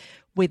with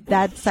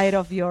that side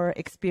of your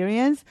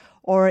experience,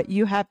 or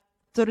you have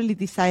totally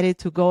decided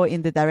to go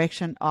in the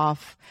direction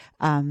of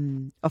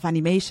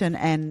animation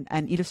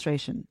and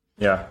illustration?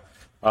 Yeah.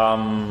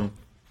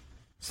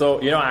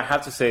 So, I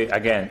have to say,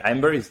 again,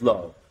 I'm very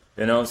slow,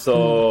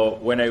 so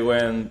when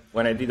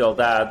I did all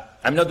that,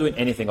 I'm not doing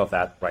anything of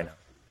that right now.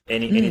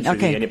 Any 3D,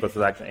 okay. any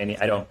post-production,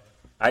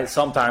 I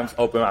sometimes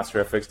open After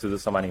Effects to do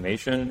some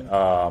animation,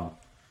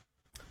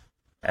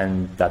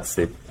 and that's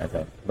it, I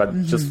think.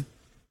 But just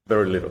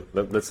very little.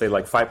 Let's say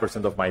like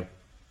 5% of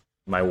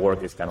my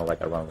work is kind of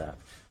like around that.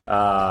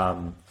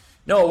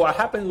 No, what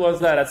happened was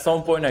that at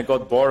some point I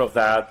got bored of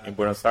that in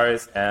Buenos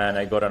Aires, and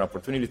I got an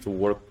opportunity to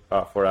work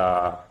for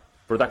a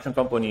production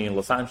company in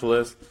Los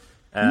Angeles.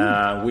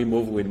 And we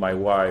moved with my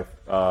wife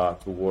to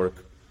work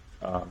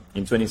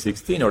in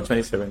 2016 or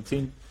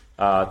 2017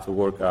 to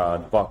work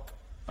at Buck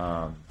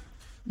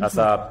as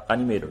an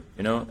animator,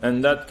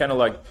 and that kind of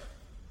like,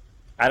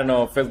 I don't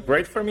know, felt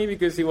great for me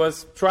because it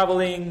was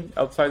traveling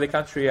outside the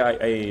country.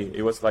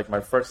 It was like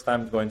my first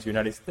time going to the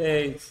United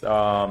States.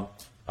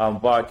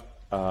 But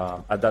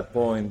at that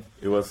point,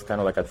 it was kind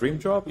of like a dream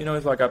job.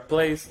 It's like a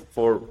place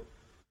for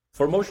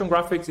motion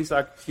graphics is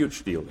a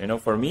huge deal.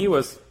 For me, it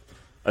was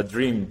a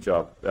dream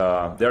job.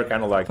 They're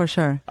kind of like, for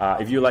sure.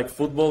 If you like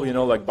football,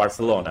 like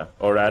Barcelona,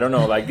 or I don't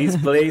know, like this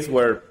place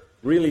where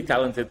really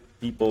talented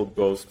people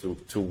goes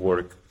to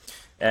work.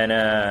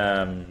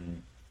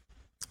 And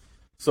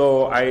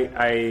so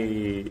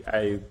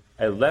I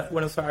left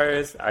Buenos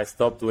Aires. I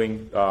stopped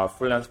doing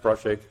freelance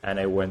project, and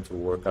I went to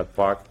work at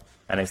Park,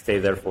 and I stayed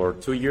there for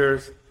 2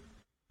 years.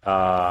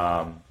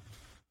 And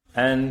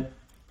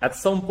at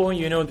some point,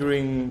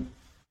 during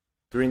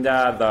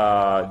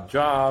that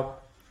job,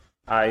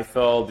 I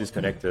felt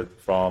disconnected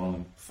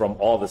from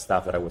all the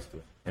stuff that I was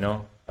doing.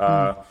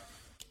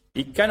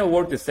 It kind of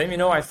worked the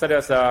same. I started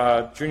as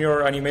a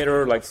junior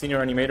animator, like senior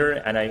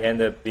animator, and I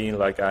ended up being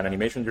like an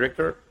animation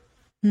director.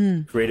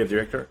 Creative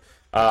director,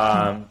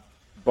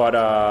 but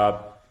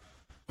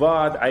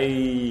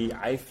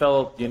I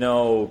felt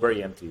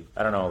very empty.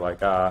 I don't know,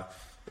 like I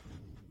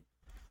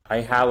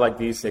had like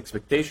these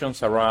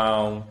expectations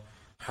around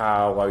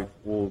how I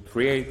would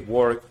create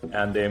work,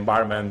 and the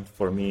environment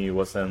for me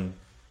wasn't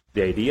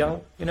the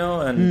ideal,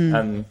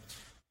 and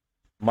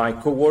my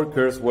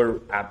coworkers were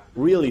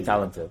really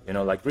talented,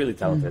 like really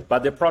talented,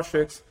 but the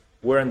projects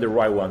weren't the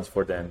right ones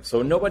for them,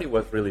 so nobody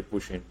was really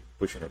pushing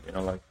it,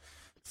 like.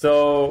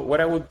 So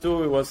what I would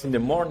do was in the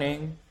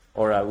morning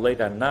or late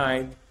at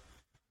night,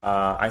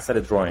 I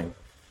started drawing.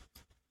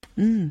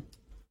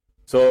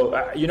 So,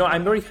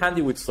 I'm very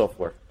handy with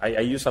software.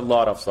 I use a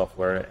lot of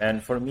software.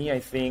 And for me,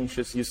 I think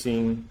just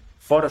using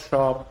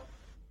Photoshop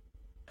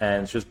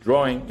and just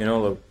drawing,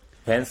 the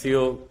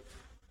pencil,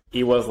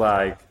 it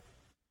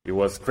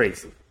was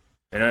crazy.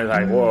 It's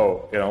like,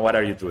 whoa, what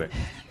are you doing?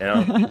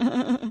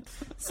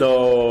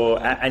 So,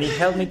 and it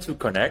helped me to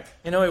connect.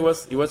 It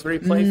was very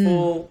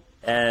playful.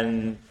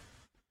 And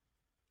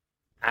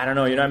I don't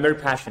know, I'm very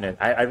passionate.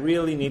 I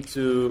really need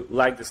to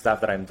like the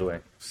stuff that I'm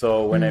doing.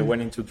 So when I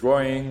went into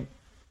drawing,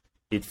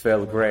 it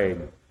felt great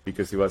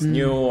because it was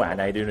new, and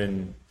I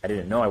didn't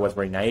know. I was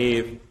very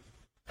naive,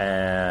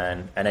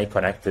 and I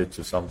connected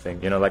to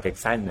something, like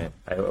excitement.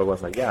 I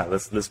was like, yeah,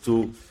 let's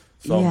do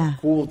some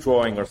cool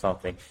drawing or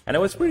something. And I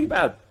was pretty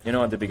bad,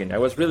 at the beginning. I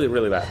was really,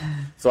 really bad.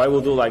 So I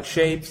will do like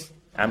shapes,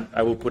 and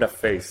I will put a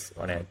face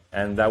on it,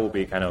 and that will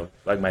be kind of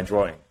like my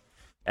drawing.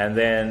 And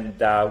then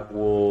that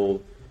will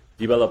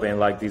develop in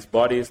like these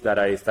bodies that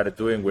I started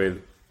doing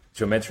with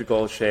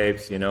geometrical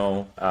shapes,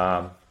 and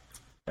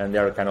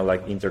they're kind of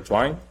like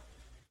intertwined.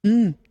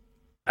 And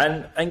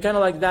kind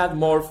of like that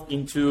morphed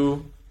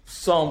into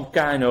some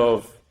kind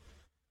of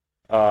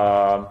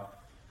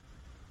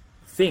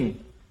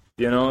thing.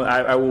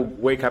 I will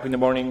wake up in the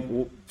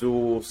morning,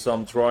 do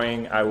some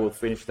drawing, I will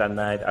finish that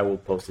night, I will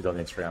post it on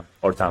Instagram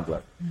or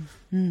Tumblr.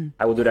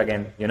 I will do it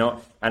again,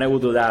 and I will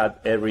do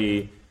that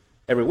every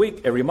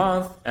week, every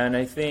month, and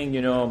I think,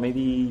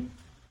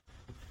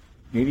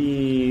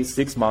 maybe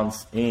 6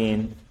 months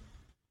in,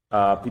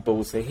 people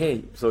will say,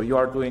 hey, so you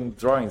are doing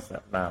drawings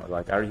now,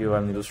 like, are you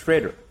an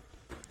illustrator?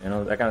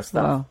 That kind of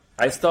stuff. Wow.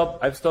 I've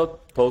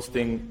stopped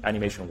posting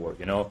animation work,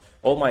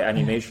 all my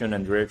animation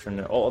and direction,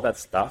 all that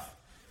stuff,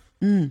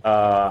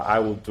 I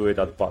will do it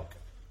at Buck.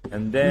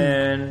 And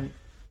then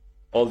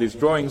all these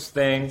drawings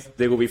things,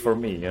 they will be for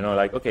me,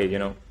 like, okay,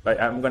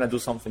 I'm going to do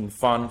something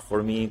fun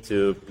for me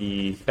to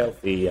be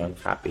healthy and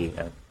happy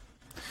and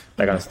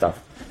that kind of stuff.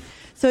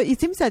 So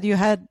it seems that you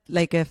had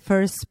like a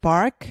first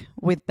spark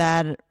with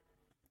that,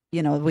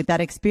 with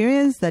that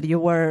experience, that you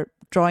were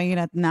drawing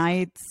at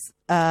nights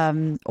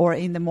or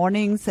in the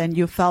mornings, and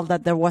you felt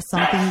that there was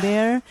something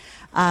there.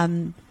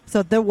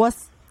 So there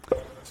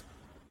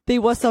there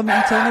was some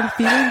internal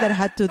feeling that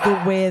had to do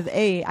with,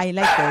 hey, I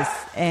like this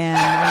and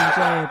I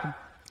enjoy it.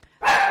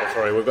 Oh,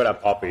 sorry, we got a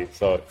puppy,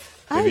 so.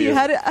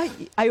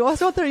 I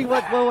was wondering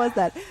what was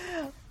that?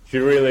 She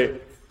really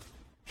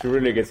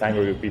gets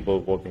angry with people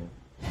walking.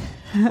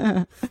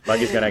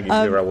 Maggie's gonna give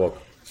her a walk.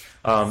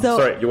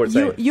 Sorry, you were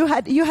saying. You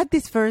had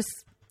this first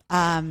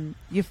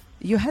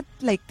you had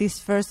like this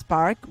first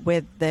spark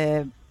with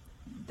the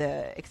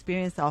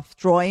experience of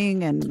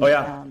drawing and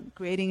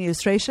creating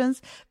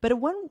illustrations. But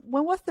when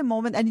was the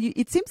moment? And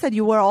it seems that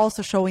you were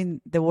also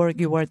showing the work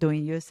you were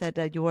doing. You said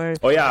that you were.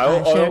 Oh yeah,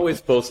 I always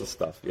post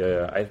stuff.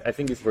 Yeah. I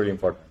think it's really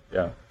important.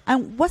 Yeah.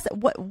 And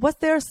was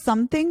there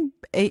something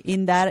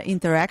in that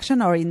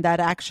interaction or in that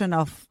action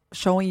of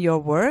showing your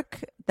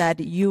work that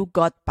you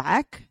got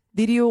back?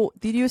 Did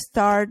you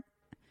start?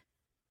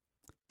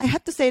 I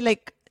have to say,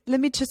 like, let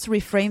me just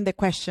reframe the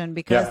question,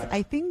 because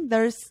I think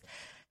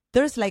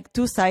there's like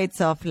two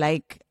sides of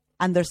like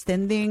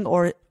understanding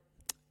or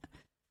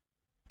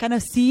kind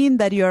of seeing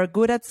that you're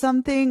good at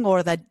something,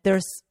 or that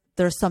there's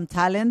some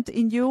talent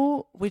in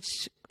you,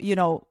 which, you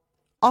know,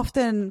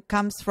 often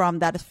comes from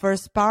that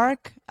first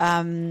spark,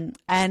 and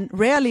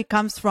rarely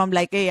comes from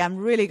like, hey, I'm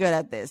really good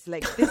at this.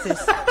 Like,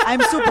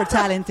 I'm super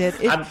talented.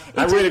 I'm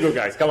really good,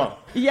 guys. Come on.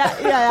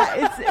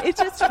 Yeah. It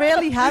just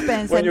rarely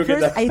happens. When and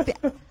first,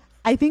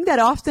 I think that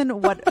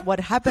often what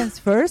happens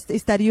first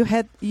is that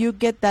you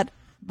get that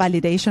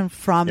validation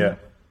from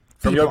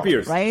people, your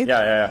peers, right?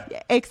 Yeah.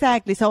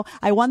 Exactly. So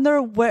I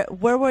wonder where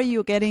were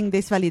you getting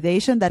this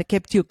validation that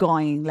kept you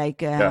going?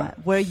 Like,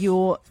 were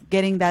you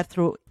getting that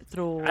through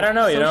I don't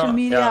know, social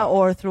media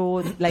or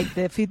through like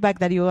the feedback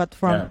that you got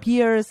from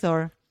peers?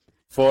 Or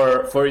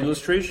for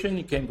illustration,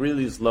 you can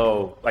really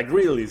slow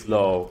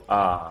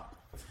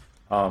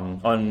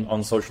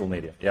on social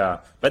media. Yeah.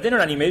 But then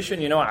on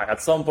animation, you know,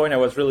 at some point I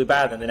was really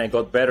bad, and then I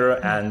got better,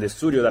 and the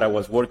studio that I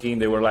was working,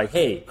 they were like,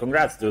 hey,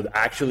 congrats, dude,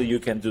 actually you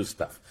can do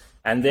stuff.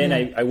 And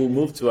then I will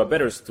move to a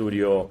better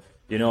studio,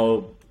 you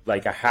know,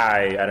 like a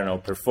high, I don't know,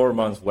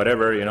 performance,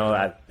 whatever, you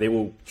know, they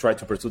will try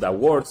to pursue the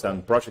awards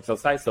and projects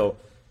outside. So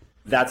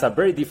that's a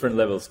very different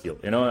level skill,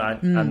 you know,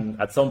 and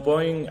at some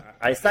point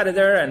I started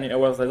there and it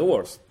was like the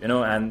worst, you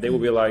know, and they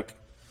would be like,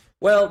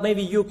 well,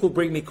 maybe you could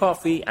bring me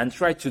coffee and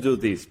try to do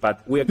this,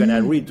 but we're going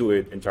to redo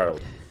it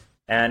entirely.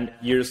 And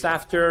years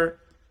after,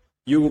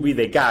 you will be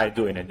the guy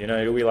doing it, you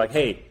know, you'll be like,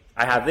 hey,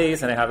 I have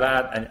this and I have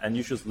that, and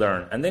you should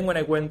learn. And then when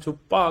I went to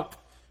Puck,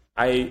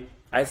 I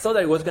thought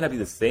that it was going to be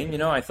the same, you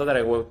know, I thought that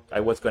I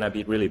was going to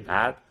be really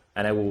bad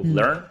and I would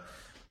learn.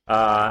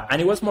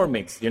 And it was more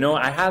mixed, you know.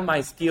 I had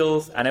my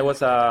skills, and I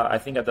was, I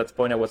think at that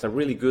point, I was a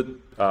really good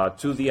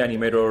 2D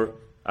animator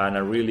and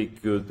a really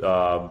good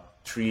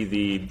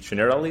 3D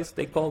generalist,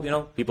 they call, you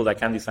know, people that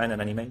can design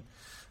and animate.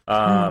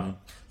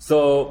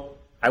 So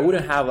I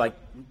wouldn't have like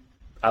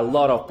a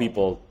lot of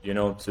people, you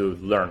know, to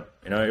learn.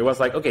 You know, it was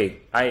like, okay,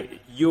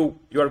 you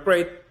are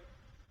great,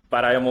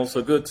 but I am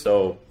also good,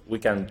 so we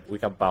can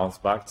bounce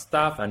back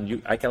stuff,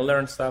 and I can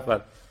learn stuff,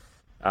 but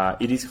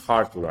it is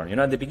hard to learn. You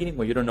know, at the beginning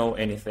when you don't know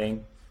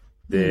anything,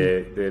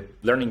 the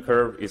learning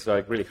curve is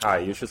like really high.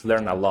 You should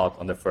learn a lot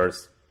on the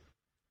first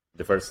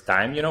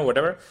time, you know,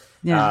 whatever.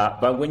 Yeah.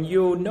 But when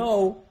you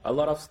know a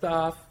lot of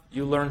stuff,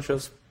 you learn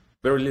just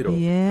very little.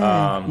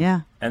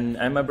 And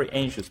I'm a very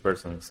anxious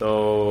person,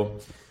 so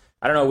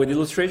I don't know. With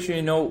illustration,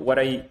 you know, what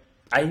I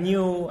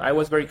knew, I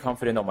was very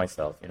confident of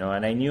myself, you know,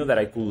 and I knew that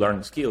I could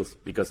learn skills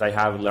because I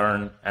have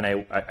learned, and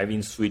I've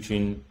been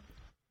switching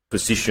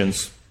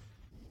positions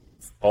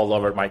all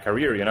over my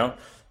career, you know.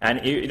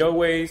 And it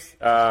always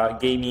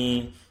gave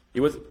me,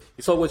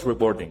 it's always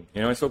rewarding,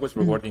 you know, it's always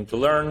rewarding to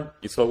learn.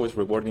 It's always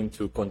rewarding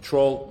to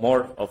control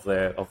more of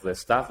the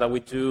stuff that we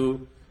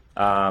do.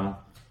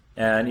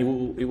 And it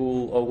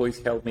will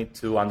always help me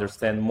to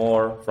understand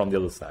more from the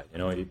other side. You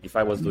know, if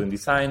I was doing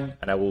design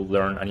and I will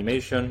learn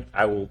animation,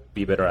 I will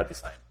be better at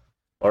design,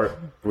 or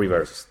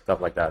reverse,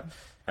 stuff like that.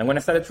 And when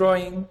I started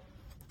drawing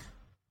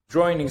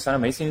is an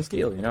amazing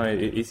skill, you know,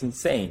 it's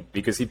insane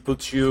because it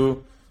puts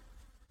you,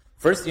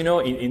 first, you know,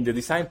 in the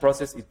design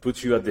process, it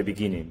puts you at the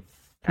beginning.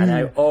 And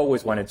I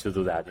always wanted to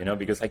do that, you know,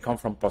 because I come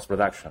from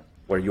post-production,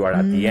 where you are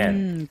at the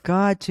end.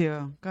 Got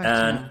you.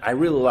 And I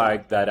really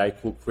like that I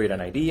could create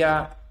an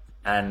idea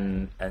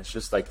and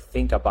just like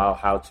think about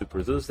how to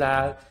produce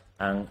that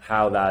and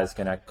how that is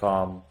going to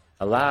come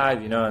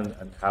alive, you know,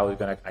 and how we're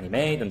going to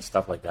animate and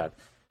stuff like that.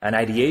 And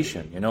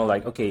ideation, you know,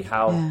 like, okay,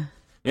 how,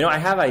 you know, I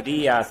have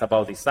ideas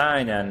about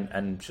design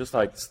and just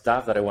like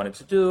stuff that I wanted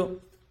to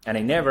do, and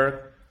I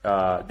never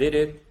did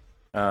it.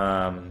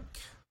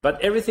 But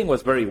everything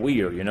was very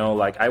weird, you know,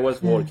 like I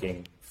was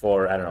working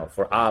for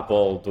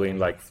Apple, doing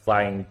like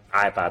flying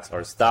iPads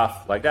or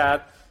stuff like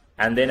that.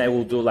 And then I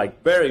will do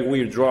like very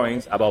weird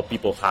drawings about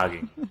people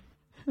hugging.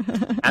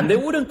 And they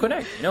wouldn't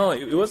connect, you know,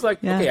 it was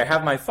like, okay, I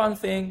have my fun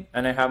thing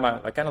and I have my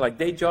kind of like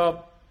day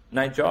job,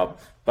 night job,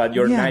 but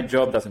your night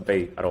job doesn't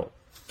pay at all.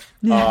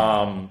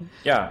 And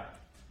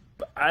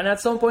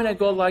at some point I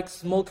got like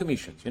small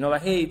commissions, you know,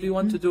 like, hey, do you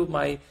want to do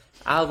my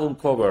album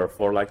cover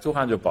for like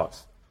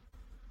 $200?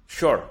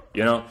 Sure,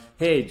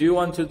 hey, do you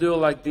want to do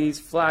like this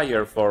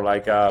flyer for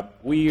like a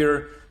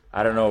weird,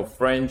 I don't know,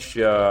 French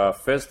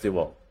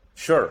festival?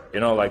 Sure,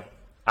 like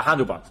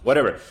 $100,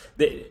 whatever.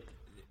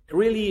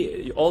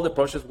 Really, all the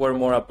projects were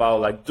more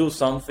about like, do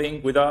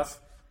something with us,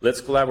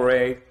 let's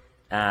collaborate,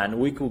 and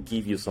we could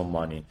give you some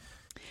money.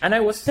 And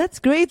That's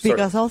great,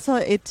 because also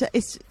it's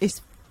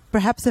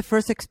perhaps the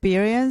first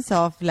experience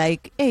of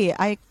like,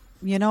 hey,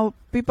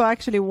 people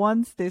actually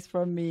want this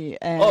from me.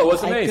 And it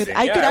was amazing.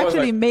 I could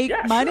actually make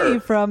money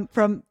sure.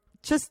 from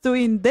just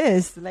doing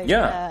this. Like,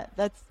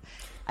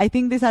 I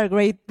think these are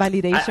great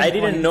validation I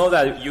didn't points. know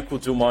that you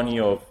could do money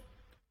of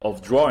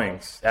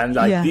drawings and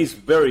like these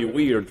very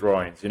weird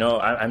drawings.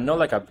 I'm not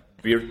like a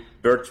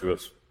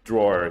virtuous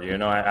drawer.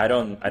 I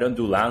don't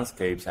do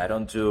landscapes. I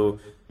don't know.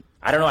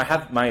 I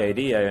have my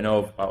idea,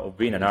 of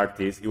being an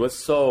artist. It was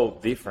so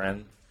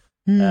different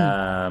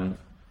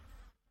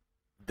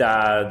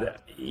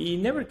that it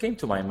never came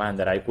to my mind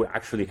that I could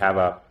actually have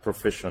a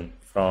profession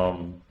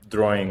from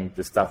drawing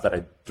the stuff that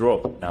I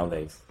draw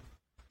nowadays.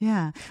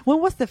 Yeah.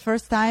 When was the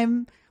first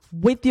time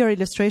with your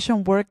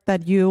illustration work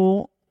that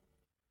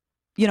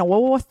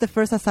what was the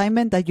first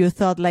assignment that you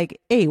thought like,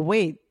 hey,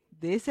 wait,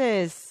 this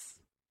is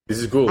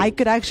good. I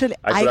could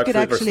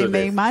actually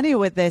make money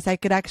with this. I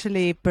could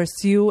actually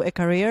pursue a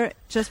career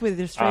just with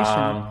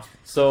illustration.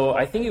 So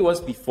I think it was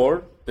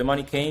before the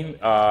money came.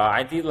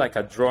 I did like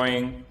a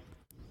drawing.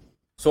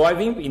 So I've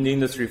been in the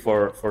industry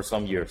for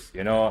some years,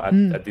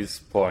 at this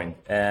point.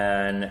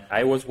 And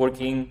I was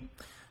working,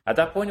 at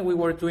that point we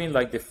were doing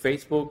like the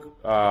Facebook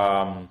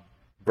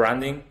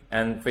branding,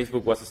 and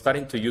Facebook was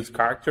starting to use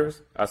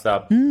characters as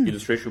a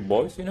illustration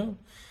voice, and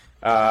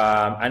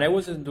I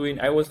was doing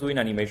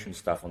animation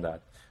stuff on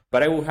that.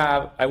 But I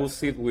will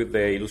sit with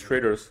the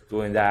illustrators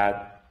doing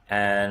that,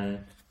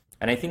 and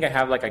I think I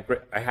had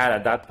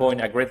at that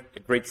point a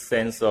great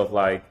sense of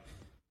like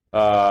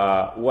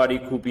what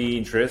it could be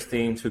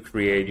interesting to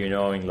create,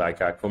 in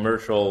like a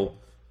commercial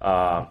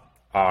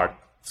art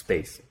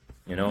space,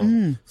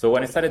 So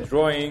when I started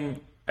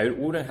drawing, I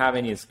wouldn't have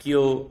any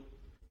skill,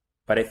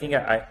 but I think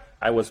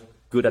I was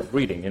good at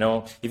reading,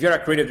 If you're a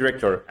creative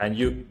director and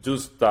you do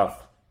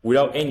stuff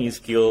without any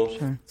skill,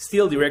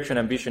 still direction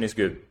and vision is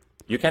good.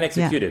 You can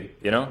execute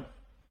it,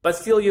 but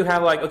still you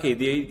have like, okay,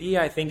 the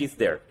idea I think is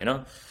there,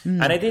 And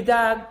I did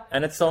that,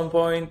 and at some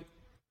point,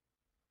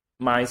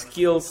 my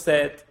skill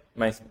set,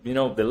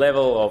 the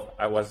level of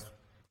I was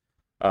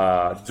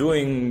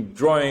doing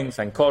drawings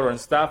and color and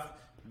stuff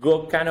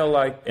got kind of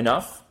like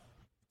enough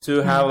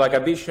to have like a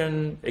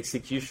vision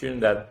execution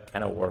that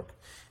kind of worked.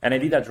 And I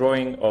did a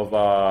drawing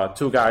of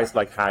two guys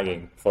like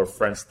hugging for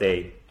Friends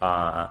Day,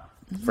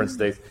 Friends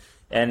Days,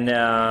 and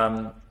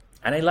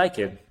I like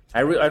it. I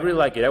really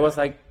like it. I was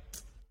like,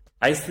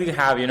 I still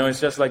have,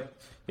 it's just like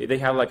they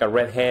have like a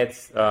red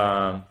heads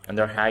and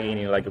they're hugging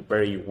in like a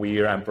very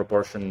weird and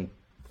proportioned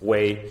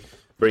way,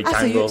 very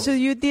tangled. So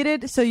you did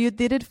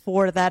it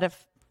for that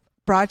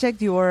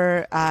project you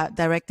were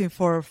directing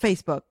for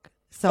Facebook.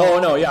 So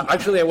no, yeah.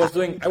 Actually, I was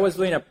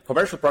doing a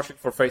commercial project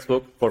for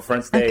Facebook for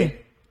Friends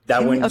Day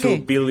that went to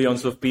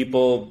billions of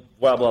people.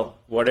 Well,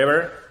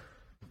 whatever,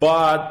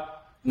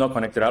 but not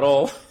connected at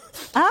all.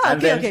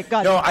 Got it.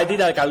 No, I did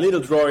like a little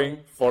drawing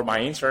for my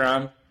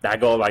Instagram that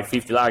got like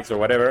 50 likes or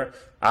whatever.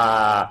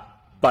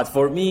 But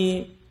for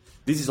me,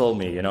 this is all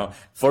me,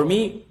 For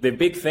me, the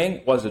big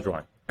thing was the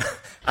drawing.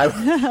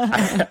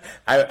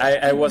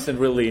 I wasn't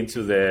really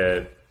into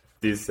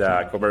this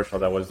commercial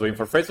that I was doing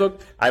for Facebook.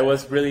 I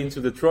was really into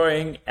the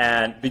drawing,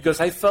 and because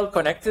I felt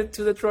connected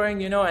to the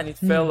drawing, and it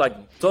felt like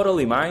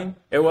totally mine.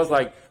 It was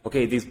like,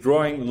 okay, this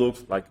drawing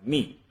looks like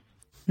me.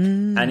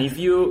 And if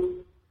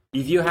you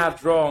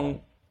have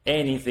drawn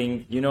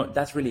anything,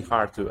 that's really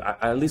hard to,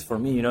 at least for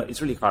me,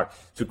 it's really hard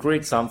to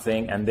create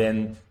something and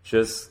then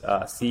just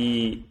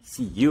see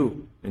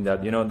you in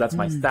that, that's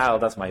my style,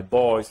 that's my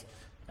voice,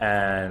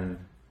 and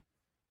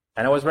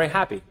I was very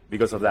happy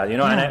because of that,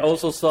 And I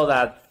also saw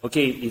that,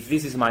 okay, if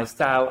this is my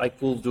style, I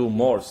could do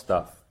more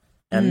stuff,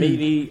 and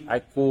maybe I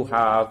could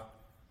have,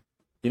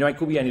 I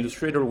could be an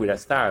illustrator with a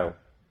style,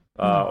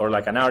 or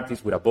like an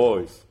artist with a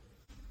voice,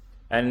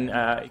 and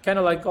it kind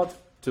of like got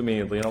to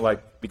me,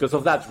 because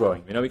of that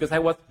drawing, because I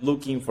was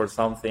looking for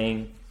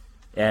something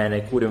and I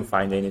couldn't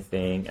find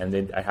anything, and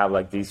then I have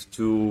like these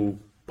two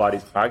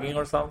bodies hugging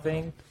or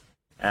something,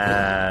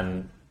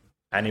 and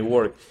it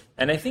worked.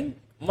 And I think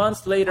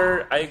months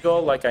later, I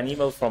got like an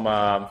email from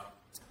a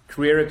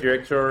creative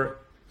director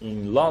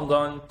in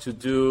London to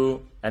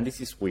do, and this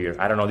is weird,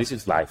 I don't know, this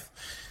is life,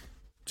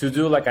 to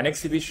do like an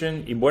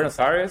exhibition in Buenos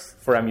Aires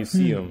for a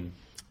museum.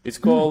 It's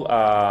called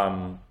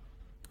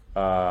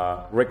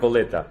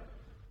Recoleta.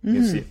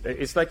 You see,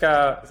 it's like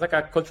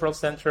a cultural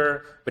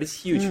center, but it's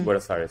huge in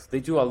Buenos Aires. They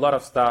do a lot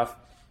of stuff.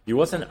 It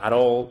wasn't at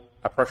all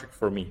a project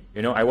for me.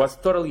 I was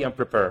totally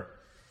unprepared.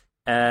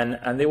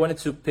 And they wanted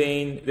to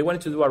paint, they wanted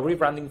to do a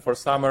rebranding for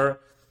summer.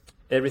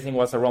 Everything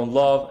was around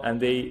love,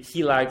 and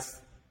he likes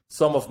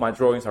some of my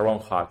drawings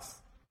around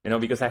hugs,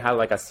 because I had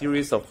like a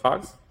series of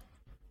hugs.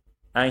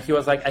 And he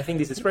was like, I think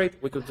this is great,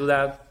 we could do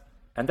that.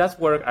 And that's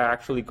where I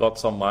actually got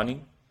some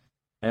money.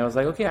 And I was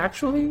like, okay,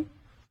 actually,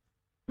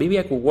 maybe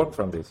I could work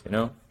from this,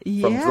 from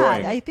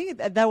drawing. I think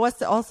that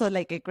was also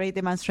like a great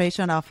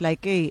demonstration of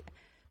like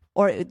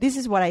or this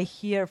is what I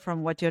hear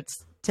from what you're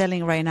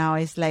telling right now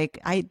is like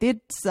I did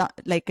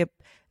like a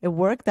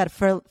work that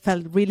felt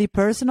really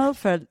personal,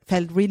 felt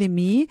really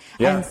me,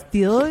 and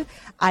still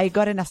I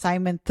got an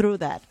assignment through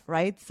that,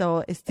 right?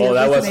 So it still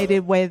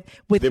resonated with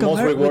the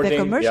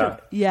commercial.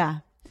 Yeah.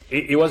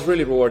 It was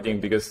really rewarding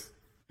because,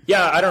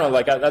 I don't know,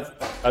 like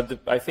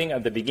I think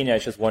at the beginning I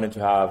just wanted to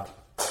have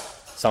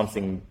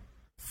something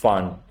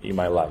fun in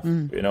my life,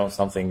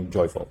 something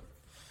joyful.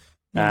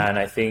 And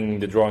I think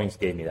the drawings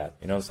gave me that,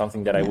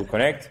 something that I would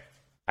connect.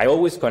 I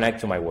always connect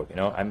to my work,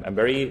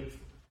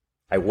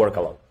 I work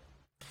a lot.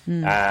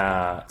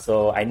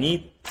 So I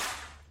need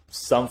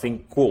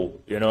something cool,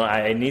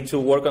 I need to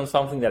work on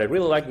something that I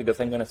really like because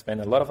I'm going to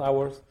spend a lot of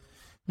hours.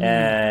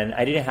 And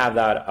I didn't have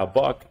that at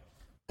Buck,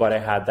 but I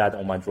had that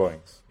on my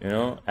drawings,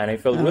 and I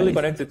felt really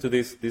connected to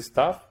this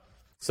stuff.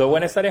 So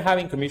when I started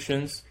having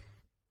commissions,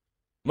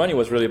 money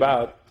was really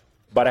bad,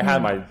 but I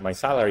had my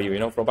salary,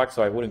 from Buck,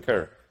 so I wouldn't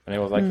care. And I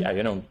was like,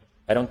 I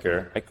don't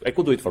care. I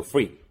could do it for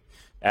free.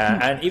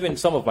 And even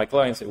some of my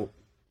clients, it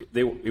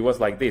was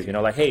like this,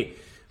 like, hey,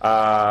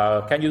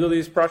 can you do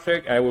this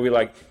project? And I would be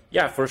like,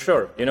 yeah, for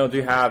sure. Do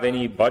you have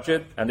any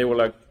budget? And they were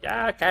like,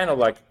 yeah, kind of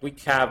like, we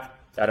have,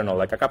 I don't know,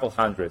 like a couple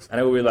hundreds. And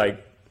I would be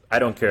like, I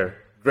don't care.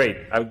 Great.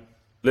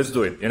 Let's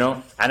do it,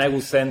 And I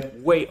will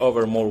send way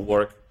over more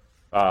work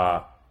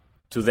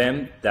to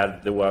them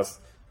that there was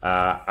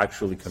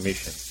actually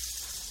commissioned.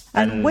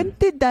 And when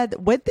did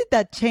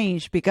that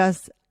change?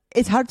 Because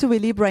it's hard to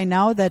believe right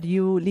now that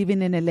you live in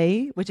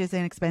LA, which is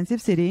an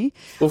expensive city,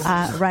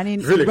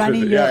 running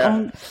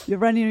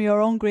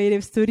your own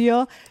creative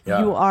studio.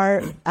 Yeah. You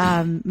are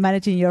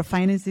managing your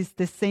finances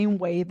the same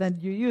way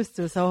that you used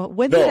to. So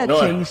when did that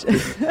change?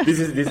 This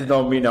is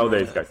not me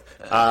nowadays, guys.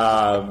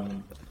 So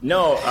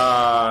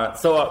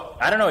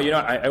I don't know.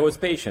 I was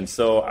patient.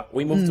 So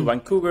we moved to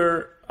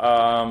Vancouver.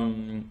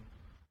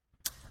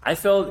 I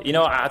felt,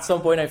 at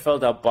some point I felt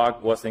that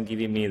Buck wasn't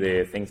giving me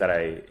the things that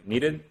I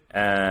needed.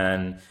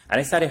 And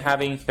I started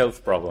having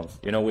health problems,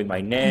 with my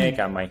neck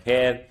and my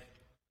head,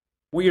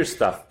 weird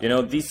stuff,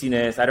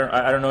 dizziness. I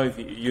don't know if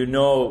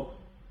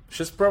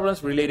just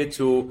problems related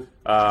to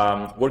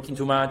working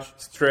too much,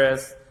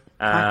 stress,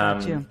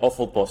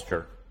 awful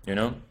posture,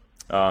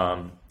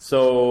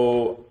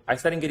 So I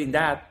started getting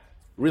that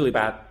really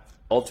bad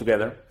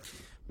altogether.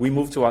 We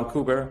moved to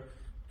Vancouver.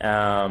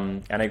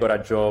 And I got a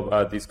job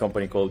at this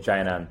company called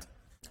Giant Ant,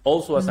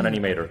 also as an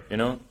animator,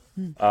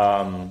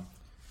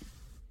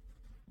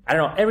 I don't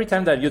know, every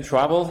time that you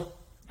travel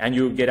and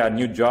you get a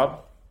new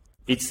job,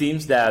 it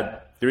seems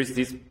that there is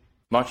this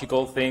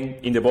magical thing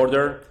in the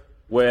border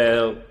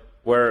where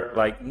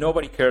like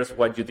nobody cares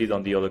what you did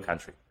on the other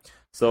country.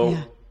 So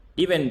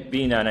even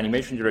being an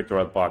animation director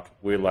at Buck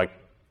with like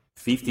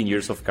 15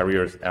 years of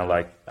careers and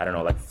like, I don't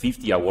know, like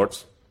 50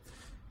 awards,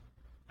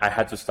 I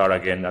had to start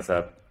again as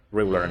a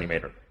regular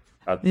animator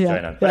at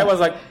China. But I was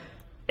like,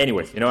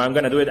 anyways, I'm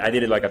going to do it. I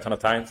did it like a ton of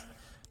times.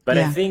 But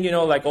I think,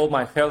 like all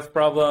my health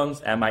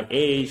problems and my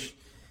age,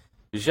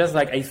 it's just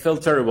like I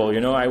felt terrible.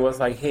 I was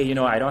like, hey,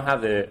 I don't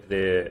have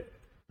I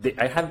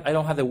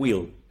don't have the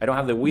will. I don't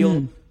have the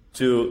will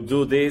to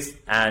do this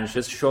and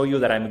just show you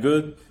that I'm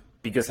good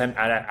because I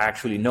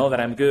actually know that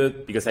I'm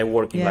good because I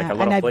work in like a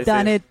lot of places. And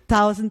I've done it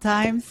 1,000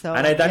 times. So,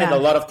 and I've done it a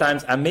lot of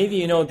times. And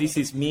maybe, this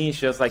is me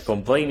just like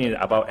complaining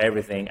about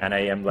everything. And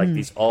I am like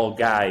this old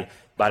guy.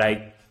 But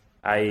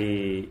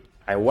I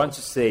want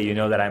to say,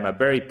 that I'm a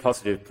very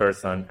positive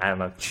person.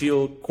 I'm a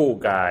chill, cool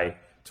guy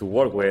to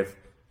work with.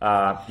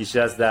 It's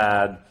just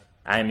that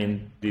I'm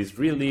in this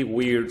really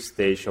weird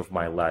stage of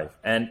my life.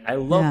 And I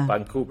love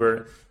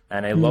Vancouver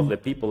and I love the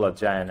people at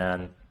Giant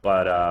Ant.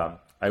 But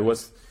I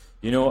was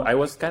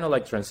kind of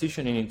like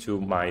transitioning into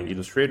my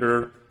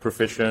illustrator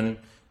profession.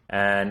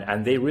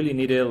 And they really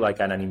needed like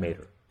an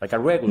animator, like a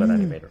regular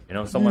animator,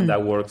 someone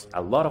that works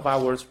a lot of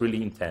hours,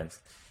 really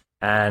intense.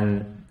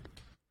 And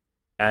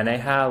I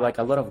had like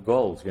a lot of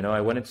goals,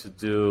 I wanted to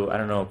do, I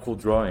don't know, cool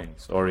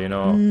drawings or,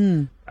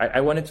 I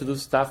wanted to do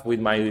stuff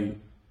with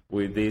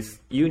this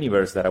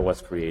universe that I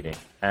was creating.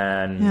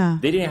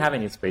 And they didn't have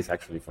any space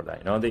actually for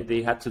that,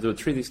 they had to do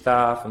 3D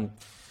stuff. And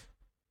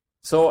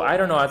so I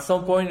don't know, at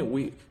some point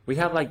we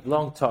had like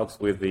long talks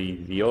with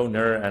the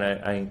owner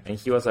and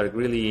he was like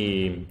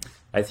really,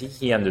 I think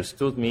he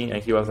understood me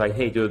and he was like,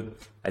 hey dude,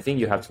 I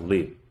think you have to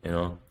leave, I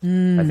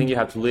think you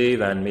have to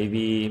leave and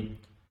maybe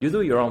you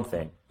do your own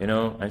thing,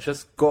 and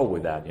just go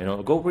with that,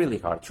 go really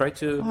hard. Try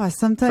to.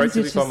 Sometimes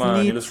you just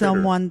need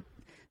someone.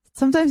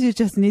 Sometimes you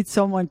just need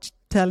someone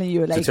telling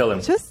you, like,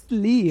 just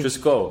leave,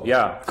 just go,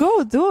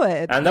 go do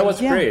it. And that was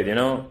great,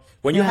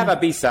 When you have a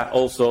visa,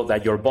 also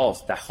that your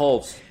boss that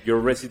holds your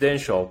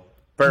residential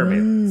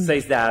permit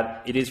says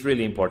that it is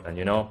really important,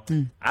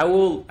 I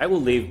will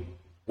leave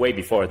way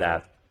before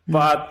that,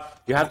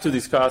 but you have to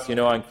discuss,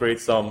 and create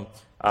some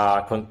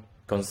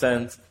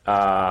consent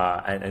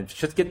and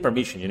just get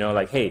permission,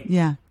 like,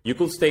 hey, you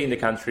could stay in the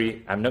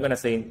country. I'm not going to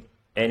say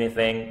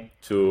anything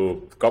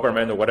to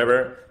government or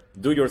whatever,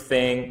 do your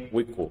thing,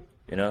 we cool,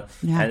 you know.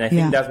 Yeah, and I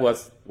think that's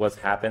what's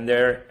happened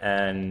there,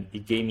 and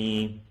it gave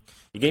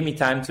me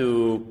time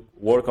to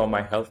work on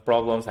my health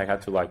problems. I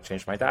had to like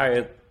change my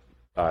diet.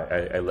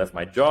 I left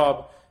my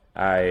job.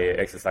 I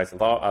exercised a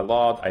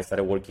lot. I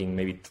started working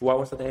maybe 2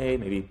 hours a day,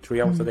 maybe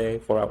 3 hours a day,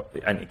 4 hours,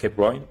 and it kept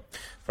growing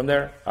from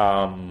there.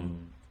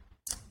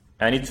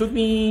 And it took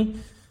me,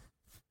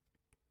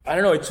 I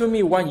don't know, it took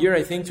me 1 year,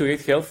 I think, to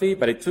get healthy,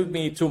 but it took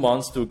me 2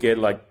 months to get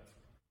like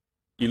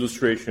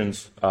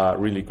illustrations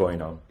really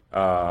going on.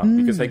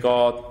 Because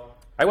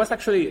I was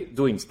actually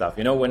doing stuff,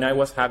 you know, when I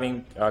was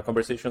having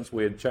conversations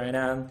with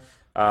China.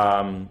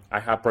 I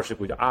had projects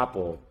with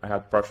Apple. I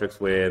had projects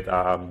with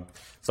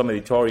some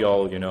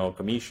editorial, you know,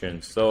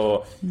 commissions.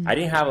 So I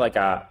didn't have like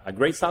a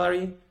great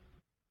salary,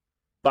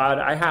 but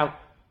I have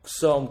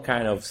some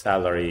kind of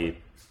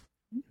salary.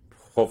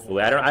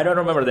 Hopefully, I don't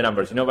remember the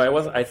numbers, you know,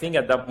 but I think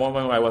at that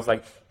moment I was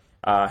like,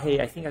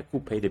 hey, I think I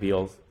could pay the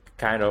bills.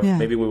 Kind of.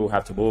 Maybe we will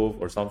have to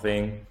move or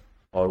something,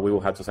 or we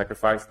will have to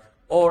sacrifice,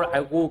 or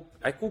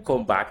I could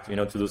come back, you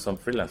know, to do some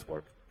freelance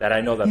work that I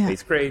know that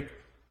pays great.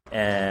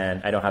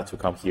 And I don't have to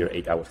come here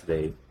 8 hours a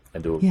day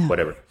and do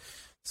whatever.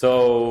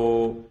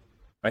 So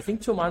I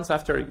think 2 months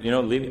after, you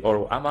know, living,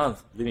 or a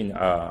month living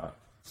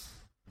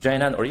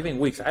Jianan, or even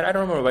weeks, I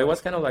don't remember, but it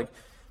was kind of like,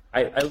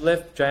 I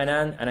left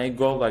Jianan and I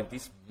go like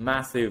this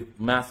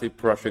massive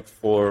project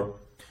for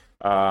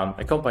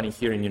a company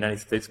here in the United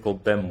States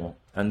called Venmo.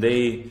 And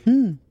they,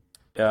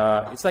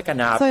 it's like an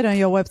app. Saw it on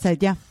your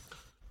website, yeah.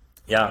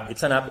 Yeah,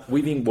 it's an app.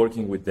 We've been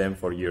working with them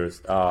for years.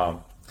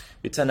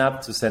 It's an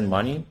app to send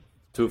money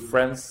to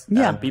friends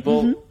and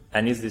people,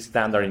 and it's the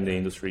standard in the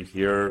industry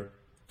here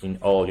in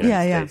all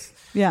United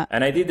States. Yeah.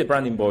 And I did the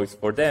branding voice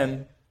for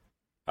them.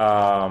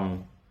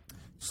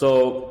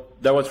 So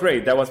that was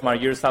great. That was my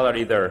year's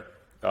salary there.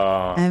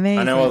 Amazing.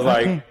 And I was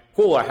like,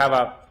 cool, I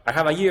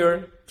have a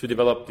year to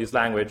develop this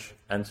language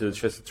and to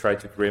just try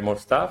to create more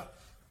stuff.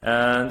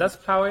 And that's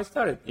how I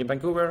started in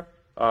Vancouver,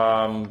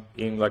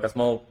 in like a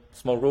small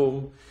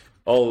room,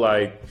 all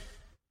like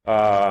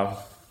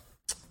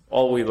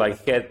all with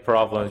like head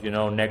problems, you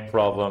know, neck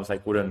problems. I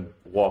couldn't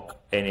walk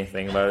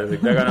anything, but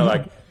they're kind of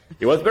like,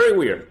 it was very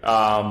weird.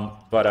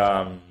 But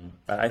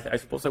I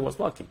suppose I was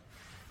lucky.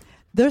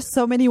 There's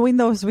so many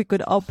windows we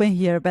could open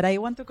here, but I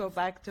want to go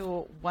back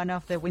to one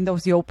of the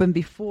windows you opened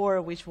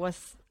before, which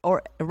was,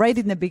 or right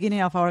in the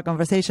beginning of our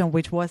conversation,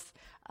 which was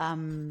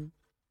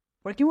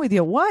working with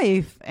your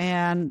wife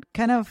and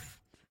kind of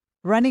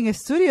running a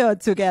studio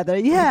together.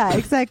 Yeah,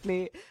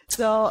 exactly.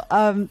 So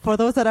for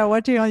those that are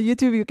watching on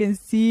YouTube, you can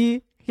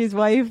see his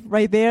wife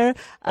right there.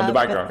 On the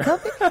background.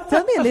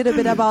 Tell me a little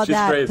bit about She's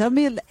that.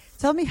 crazy.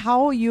 Tell me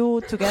how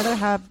you together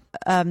have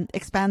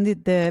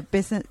expanded the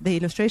business, the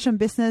illustration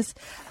business,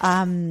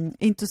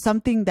 into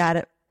something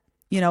that,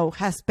 you know,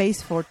 has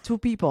space for two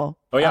people.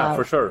 Oh yeah,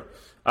 for sure.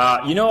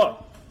 You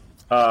know,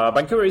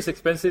 Vancouver is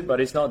expensive,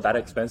 but it's not that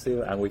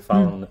expensive. And we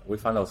found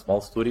a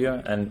small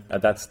studio, and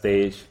at that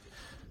stage,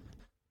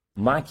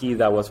 Maki,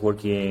 that was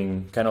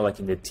working kind of like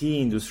in the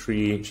tea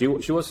industry,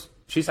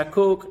 she's a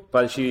cook,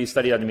 but she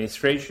studied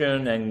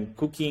administration and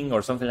cooking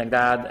or something like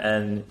that,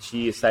 and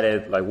she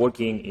started like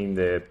working in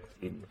the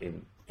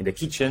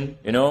kitchen,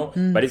 you know.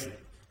 But it's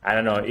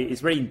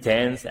very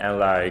intense, and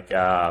like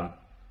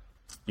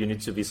you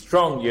need to be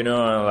strong, you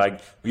know, and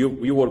like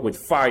you work with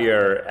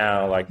fire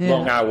and like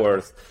long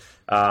hours.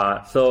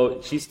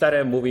 So she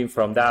started moving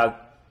from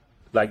that,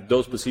 like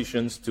those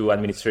positions, to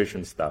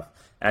administration stuff,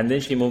 and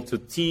then she moved to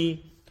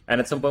tea. And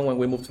at some point when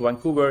we moved to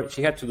Vancouver,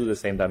 she had to do the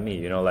same than me,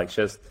 you know, like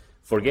just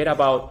forget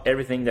about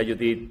everything that you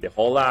did your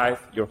whole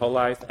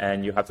life,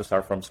 and you have to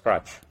start from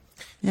scratch.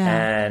 Yeah.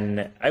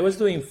 And I was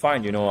doing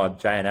fine, you know, at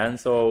Jianan.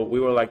 So we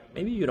were like,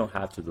 maybe you don't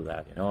have to do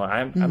that, you know.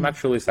 I'm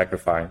actually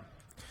sacrificing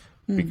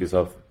because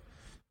of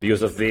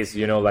this,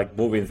 you know, like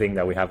moving thing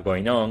that we have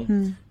going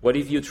on. What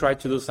if you try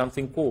to do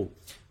something cool?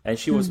 And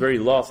she was very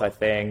lost, I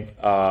think,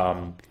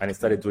 and I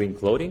started doing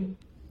clothing,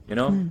 you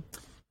know.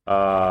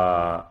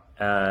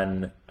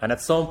 And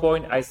at some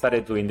point, I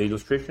started doing the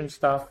illustration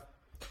stuff,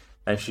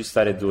 and she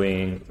started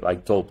doing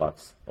like tote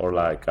bags or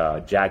like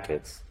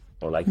jackets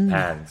or like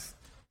pants.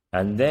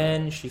 And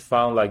then she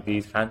found like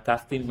this hand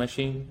tafting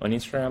machine on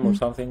Instagram or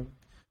something,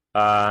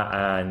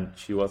 and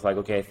she was like,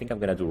 "Okay, I think I'm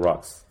gonna do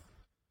rugs."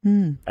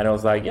 And I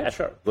was like, "Yeah,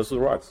 sure, let's do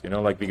rugs." You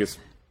know, like because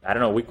I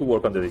don't know, we could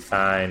work on the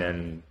design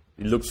and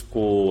it looks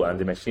cool, and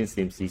the machine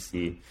seems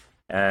easy.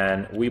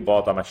 And we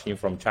bought a machine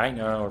from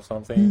China or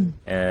something,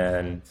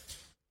 and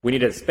we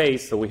needed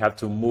space, so we had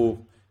to move.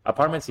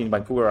 Apartments in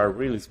Vancouver are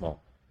really small,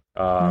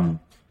 kind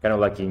of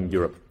like in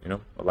Europe, you know,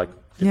 like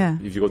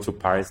if you go to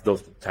Paris,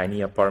 those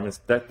tiny apartments,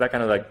 that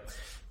kind of like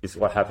is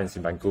what happens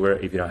in Vancouver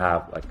if you don't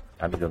have like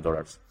 $1 million.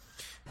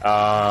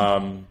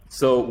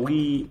 So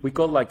we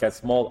got like a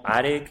small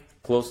attic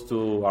close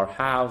to our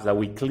house that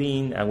we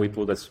cleaned, and we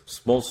put a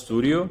small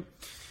studio,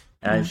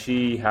 and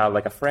she had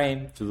like a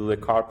frame to do the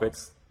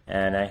carpets,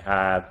 and I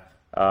had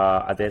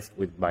a desk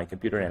with my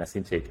computer and a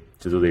Cintiq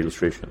to do the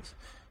illustrations.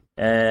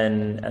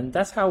 And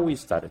that's how we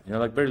started, you know,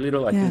 like very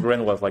little. I think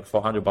rent was like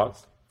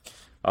 $400.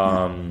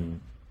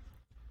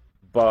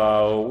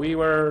 but we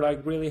were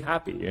like really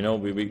happy, you know,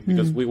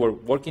 because we were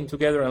working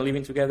together and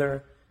living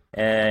together,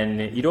 and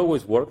it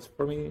always works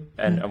for me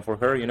and for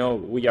her. You know,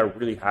 we are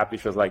really happy.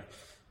 She was like,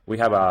 we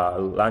have a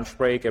lunch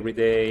break every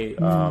day.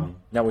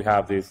 Now we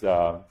have this.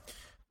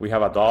 We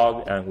have a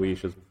dog, and we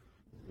just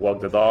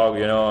walk the dog,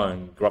 you know,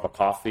 and grab a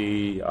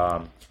coffee.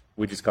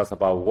 We discuss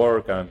about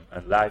work and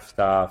life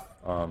stuff.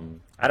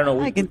 I don't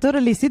know. I can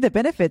totally see the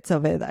benefits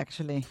of it,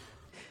 actually.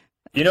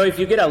 You know, if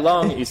you get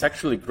along, it's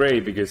actually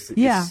great because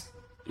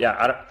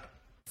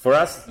for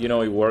us, you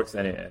know, it works,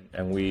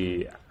 and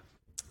we.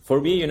 For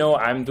me, you know,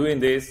 I'm doing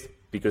this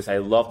because I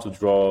love to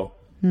draw,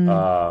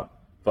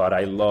 but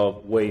I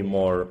love way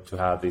more to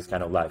have this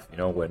kind of life, you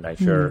know, when I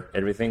share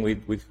everything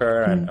with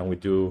her and we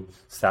do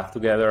stuff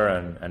together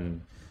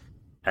and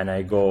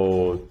I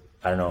go,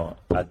 I don't know,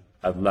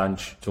 at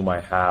lunch to my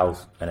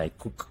house and I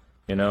cook,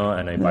 you know,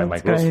 and I buy my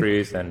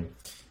groceries and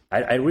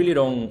I really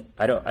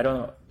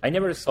I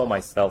never saw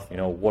myself, you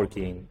know,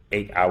 working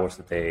 8 hours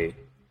a day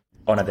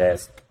on a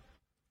desk,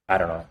 I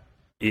don't know,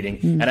 eating.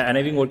 And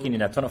I've been working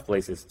in a ton of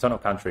places, ton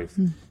of countries,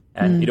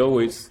 and it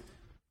always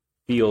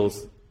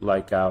feels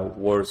like a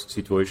worse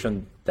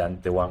situation than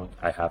the one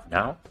I have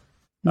now.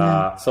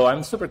 So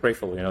I'm super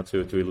grateful, you know,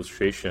 to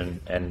illustration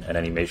and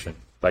animation,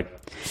 like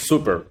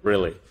super,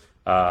 really.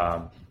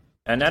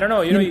 And I don't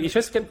know, you know, it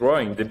just kept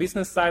growing. The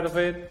business side of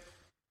it,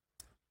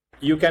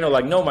 you kind of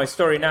like know my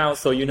story now,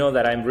 so you know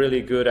that I'm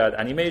really good at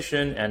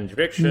animation and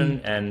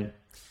direction, and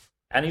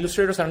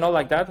illustrators are not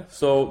like that.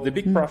 So the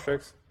big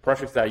projects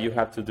that you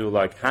have to do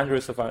like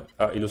hundreds of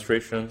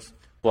illustrations,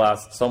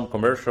 plus some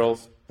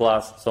commercials,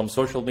 plus some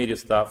social media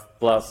stuff,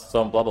 plus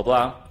some blah, blah,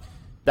 blah,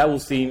 that will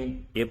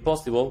seem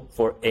impossible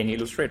for any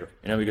illustrator,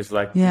 you know, because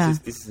like, this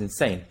is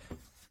insane.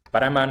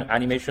 But I'm an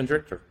animation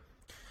director.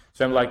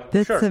 So I'm like,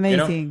 that's sure,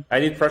 amazing. You know, I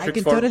did projects. I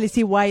can totally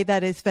see why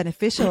that is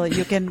beneficial.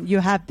 You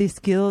have this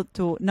skill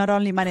to not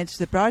only manage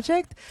the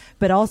project,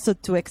 but also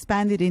to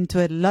expand it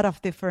into a lot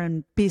of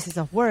different pieces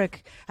of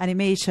work,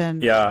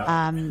 animation.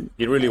 Yeah,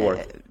 it really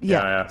worked.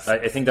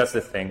 I think that's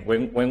the thing.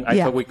 When I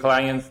talk with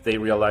clients, they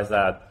realize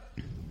that,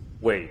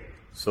 wait,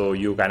 so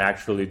you can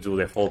actually do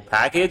the whole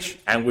package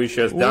and we're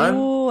just done?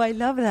 Oh, I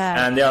love that.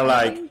 And they're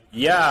like,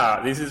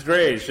 yeah, this is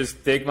great.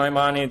 Just take my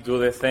money, do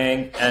the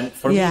thing. And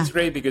for me, it's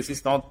great because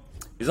it's not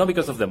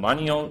because of the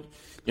money,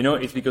 you know,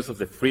 it's because of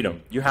the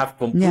freedom. You have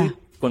complete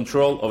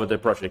control over the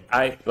project.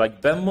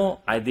 Like Venmo,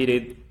 I did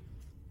it,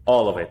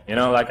 all of it. You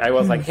know, like I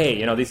was like, hey,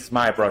 you know, this is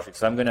my project,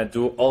 so I'm going to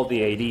do all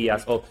the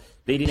ideas.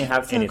 They didn't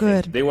have anything.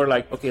 Good. They were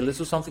like, okay, let's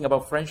do something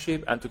about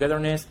friendship and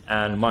togetherness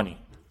and money.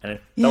 And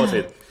that was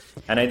it.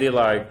 And I did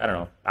like, I don't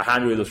know,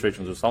 100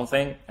 illustrations or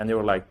something. And they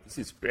were like, this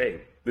is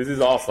great. This is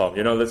awesome.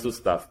 You know, let's do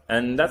stuff.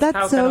 And that's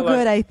how so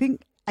good. I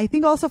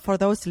think also for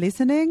those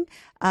listening,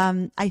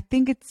 I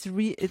think it's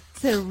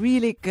a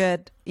really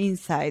good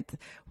insight,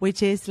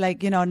 which is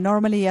like, you know,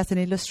 normally as an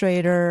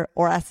illustrator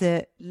or as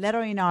a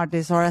lettering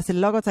artist or as a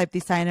logotype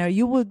designer,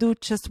 you will do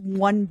just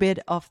one bit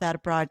of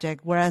that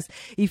project. Whereas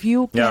if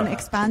you can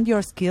expand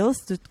your skills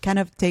to kind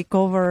of take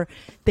over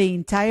the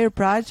entire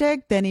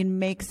project, then it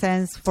makes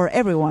sense for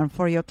everyone,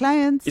 for your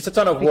clients. It's a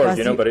ton of work,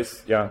 you know, but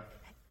it's,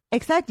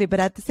 Exactly. But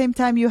at the same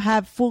time, you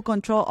have full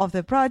control of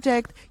the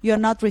project. You're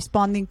not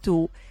responding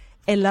to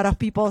a lot of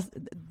people,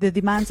 the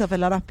demands of a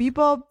lot of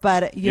people,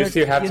 but you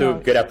still have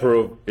to get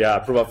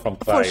approval from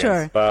clients. For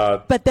sure.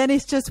 But then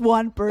it's just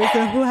one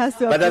person who has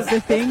to approve the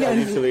thing.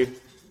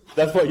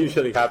 That's what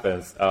usually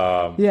happens.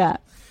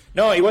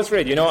 No, it was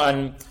great, you know,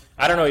 and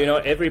I don't know, you know,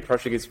 every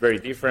project is very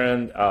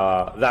different.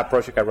 That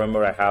project, I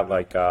remember I have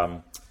like,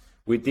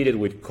 we did it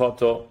with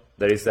Koto.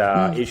 There is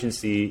an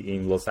agency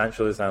in Los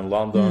Angeles and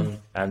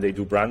London, and they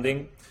do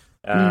branding.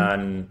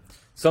 And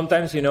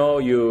sometimes, you know,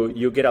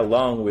 you get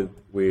along with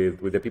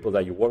the people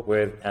that you work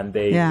with, and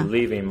they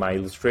believe in my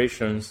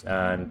illustrations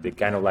and the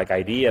kind of like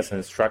ideas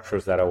and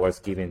structures that I was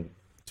giving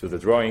to the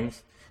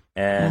drawings,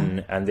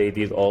 and they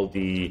did all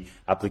the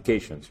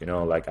applications, you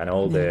know, like, and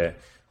all the,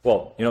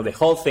 well, you know, the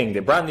whole thing,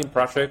 the branding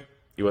project,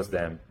 it was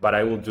them, but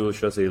I will do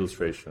just the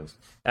illustrations.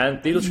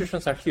 And the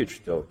illustrations are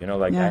huge though, you know,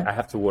 like I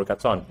have to work a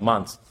ton,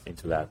 months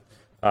into that.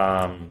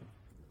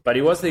 But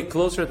it was the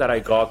closer that I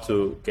got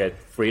to get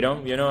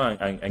freedom, you know,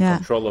 and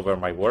control over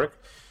my work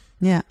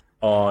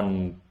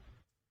on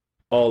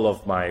all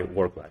of my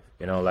work life,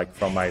 you know, like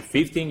from my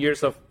 15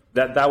 years of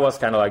that was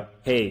kind of like,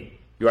 hey,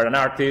 you are an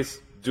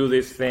artist, do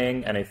this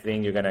thing, and I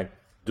think you're going to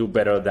do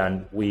better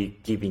than we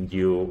giving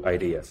you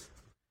ideas.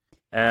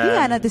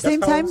 And at the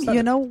same time,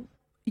 you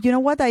know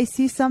what, I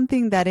see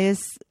something that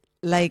is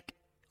like,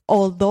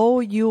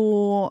 although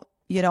you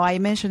know, I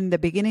mentioned in the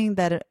beginning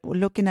that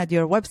looking at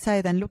your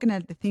website and looking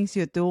at the things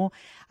you do,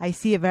 I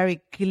see a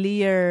very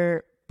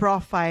clear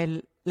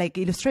profile, like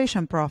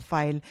illustration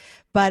profile.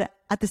 But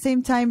at the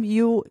same time,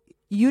 you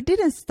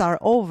didn't start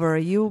over.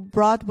 You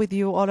brought with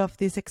you all of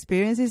these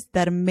experiences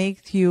that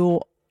make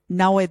you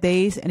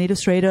nowadays an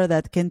illustrator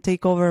that can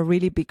take over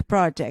really big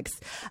projects.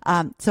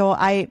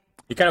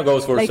 It kind of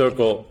goes for a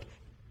circle.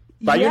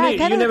 But you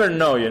never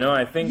know,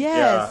 I think,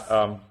 yes.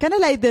 Kind of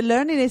like the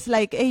learning is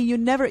like, hey, you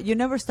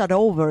never start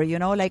over,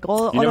 like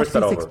all of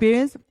this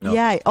experience. No.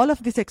 Yeah, all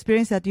of this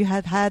experience that you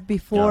had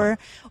before,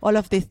 all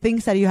of the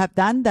things that you have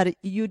done that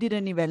you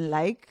didn't even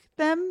like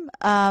them.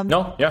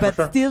 But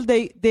sure. Still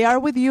they are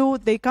with you,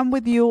 they come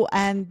with you,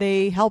 and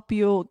they help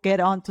you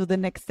get on to the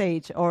next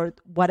stage or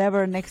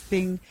whatever next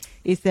thing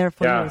is there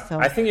for you. So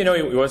I think,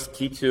 it was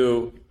key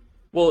to,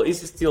 well,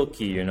 it's still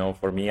key,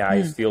 for me.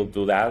 I still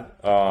do that.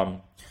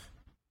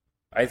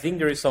 I think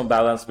there is some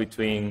balance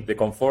between the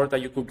comfort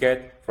that you could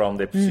get from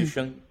the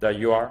position that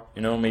you are,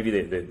 maybe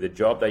the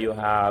job that you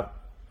have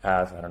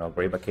has, I don't know,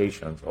 great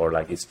vacations, or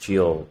like it's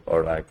chill,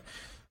 or like,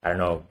 I don't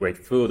know, great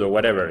food or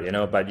whatever,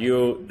 but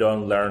you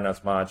don't learn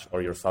as much,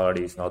 or your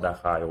salary is not that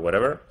high or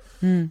whatever.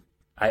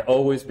 I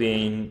always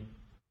been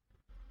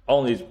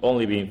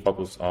only being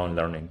focused on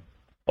learning,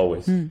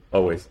 always.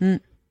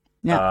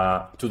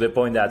 Yeah. To the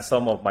point that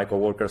some of my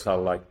coworkers are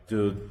like,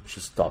 dude,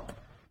 just stop,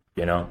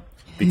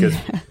 because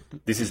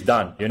this is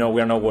done. We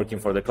are not working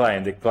for the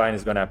client. The client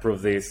is going to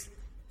approve this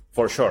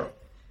for sure.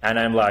 And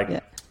I'm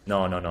like,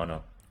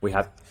 no. We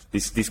have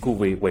this could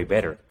be way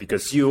better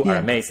because you are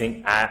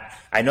amazing.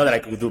 I know that I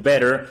could do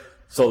better,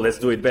 so let's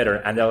do it better.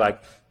 And they're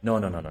like, no.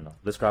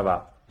 Let's grab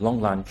a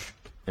long lunch,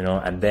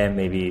 and then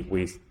maybe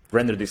we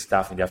render this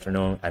stuff in the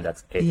afternoon, and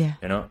that's it,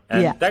 And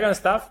that kind of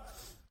stuff,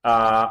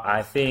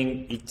 I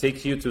think it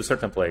takes you to a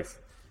certain place.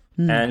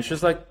 And it's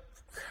just like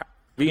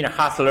being a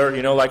hustler,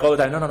 like all the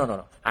time.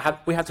 No.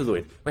 We have to do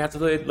it.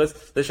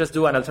 Let's just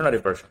do an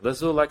alternative version. Let's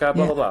do like a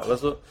blah, blah,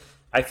 blah.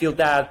 I feel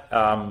that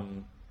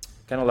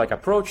kind of like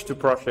approach to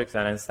projects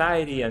and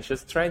anxiety, and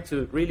just trying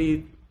to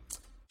really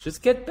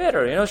just get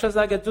better, just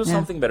like do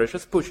something better.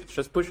 Just push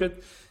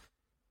it.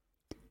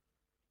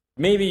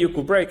 Maybe you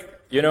could break,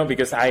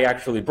 because I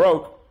actually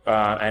broke,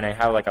 and I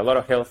have like a lot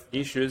of health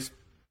issues,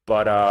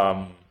 but,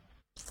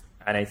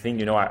 and I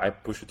think, I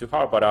pushed it too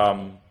hard, but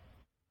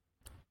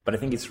I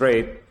think it's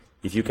great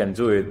if you can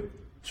do it,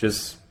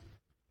 just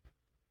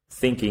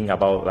thinking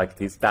about like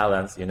this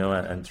balance,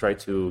 and try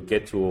to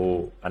get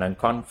to an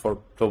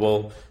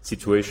uncomfortable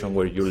situation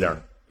where you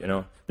learn,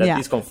 that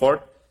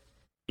discomfort,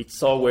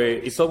 it's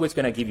always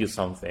going to give you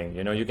something,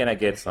 you're going to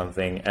get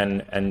something.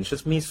 And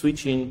just me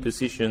switching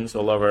positions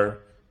all over,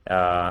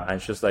 and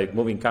just like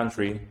moving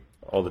country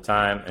all the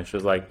time, and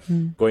just like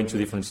going to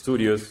different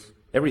studios.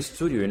 Every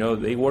studio,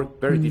 they work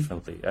very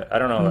differently. I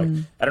don't know,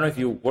 I don't know if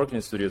you work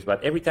in studios,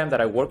 but every time that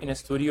I work in a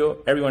studio,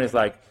 everyone is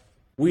like,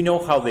 we know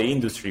how the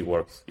industry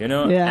works,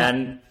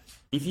 And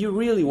if you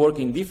really work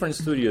in different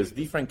studios,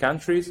 different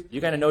countries,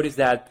 you're going to notice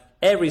that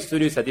every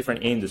studio is a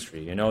different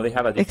industry. They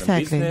have a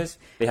different business,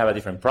 they have a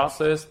different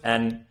process,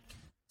 and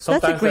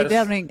sometimes that's a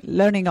great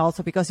learning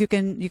also, because you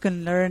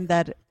can learn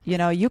that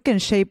you can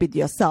shape it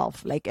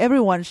yourself. Like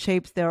everyone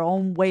shapes their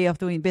own way of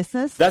doing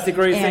business. That's the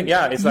great thing.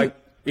 Yeah, it's like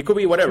it could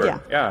be whatever.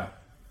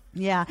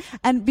 Yeah.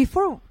 And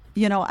before,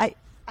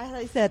 as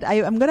I said,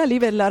 I'm going to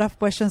leave a lot of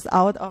questions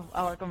out of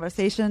our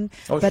conversation.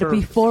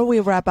 Before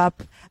we wrap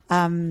up,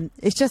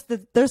 it's just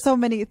that there's so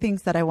many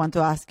things that I want to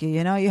ask you.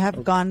 You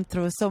have gone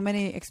through so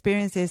many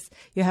experiences.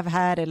 You have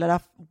had a lot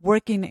of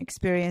working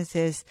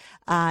experiences.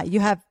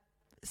 You have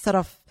sort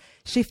of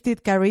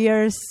shifted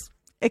careers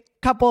a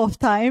couple of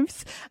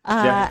times.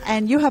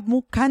 And you have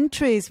moved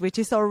countries, which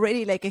is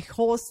already like a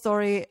whole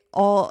story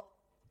all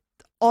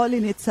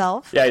in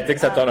itself. Yeah, it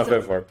takes a ton of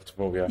effort to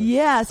move.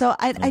 So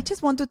I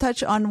just want to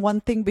touch on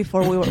one thing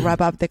before we wrap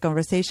up the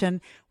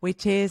conversation,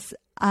 which is,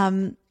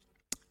 I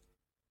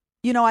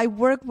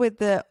work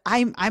with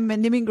I'm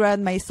an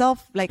immigrant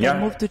myself. Like I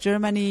moved to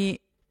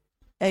Germany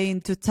in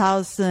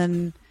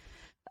 2010.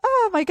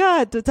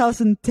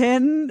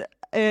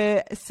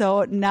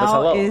 So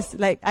now is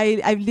like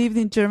I've lived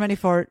in Germany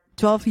for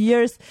 12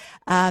 years.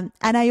 And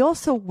I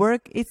also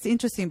work, it's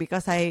interesting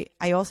because I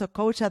also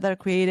coach other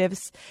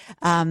creatives.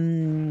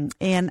 And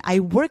I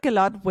work a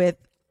lot with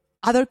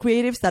other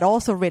creatives that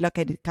also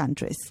relocated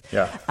countries.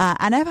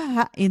 And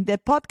in the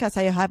podcast,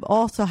 I have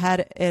also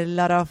had a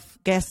lot of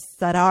guests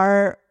that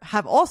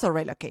have also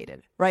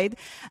relocated, right?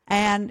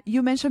 And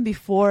you mentioned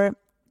before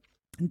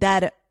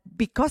that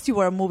because you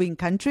were moving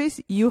countries,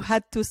 you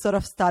had to sort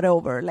of start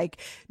over. Like,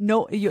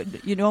 when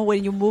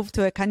you move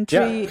to a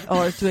country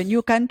or to a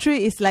new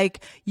country, it's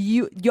like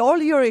all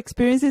your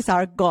experiences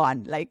are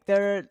gone. Like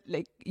they're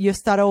like you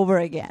start over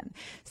again.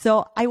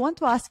 So I want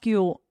to ask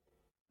you,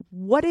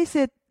 what is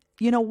it?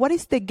 What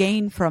is the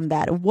gain from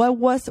that?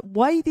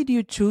 Why did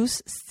you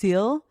choose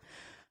still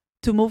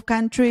to move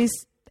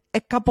countries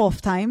a couple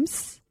of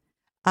times?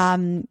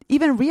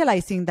 Even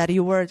realizing that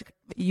you were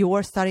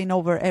starting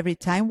over every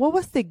time. What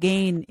was the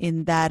gain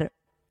in that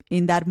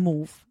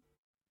move,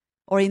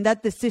 or in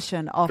that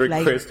decision of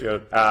Great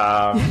question.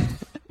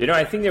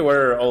 I think they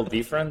were all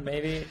different.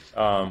 Maybe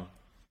I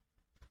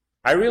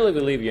really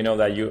believe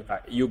that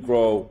you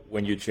grow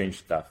when you change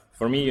stuff.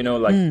 For me,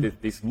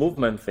 this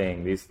movement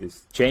thing, this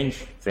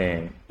change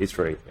thing is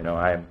great.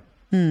 I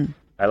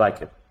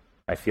like it.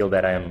 I feel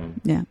that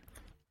I'm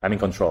in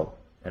control.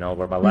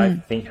 Where my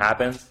life thing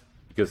happens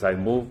because I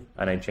move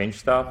and I change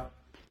stuff.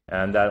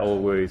 and that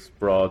always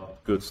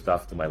brought good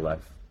stuff to my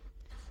life.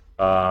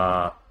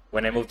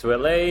 When I moved to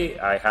LA,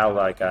 I had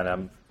like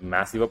a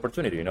massive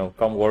opportunity, you know,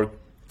 come work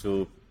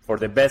for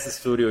the best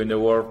studio in the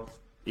world,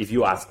 if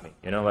you ask me,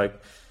 you know, like,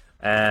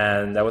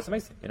 and that was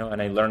amazing, you know,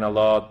 and I learned a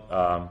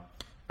lot.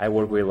 I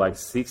work with like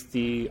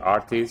 60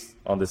 artists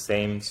on the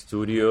same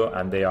studio,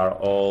 and they are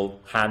all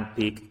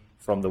handpicked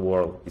from the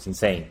world. It's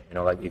insane, you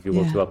know, like if you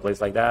go to a place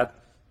like that,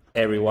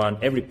 every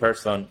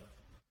person,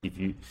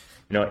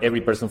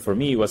 every person for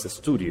me was a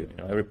studio, you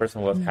know, every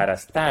person had a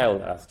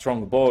style, a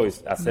strong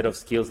voice, a set of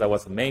skills that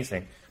was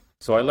amazing.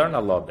 So I learned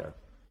a lot there.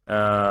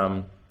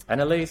 And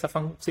LA is a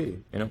fun city,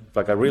 you know,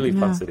 like a really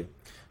fun city.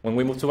 When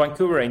we moved to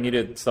Vancouver, I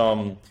needed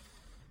some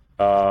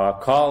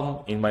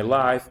calm in my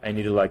life. I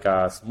needed like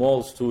a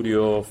small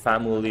studio,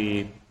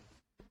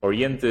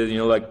 family-oriented, you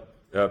know, like,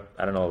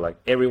 I don't know, like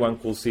everyone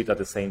could sit at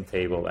the same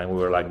table, and we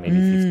were like maybe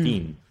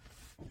 15.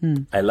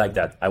 I like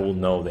that. I will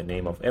know the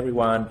name of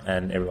everyone,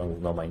 and everyone will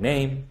know my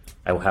name.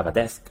 I will have a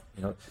desk,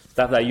 you know,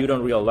 stuff that you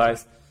don't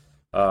realize,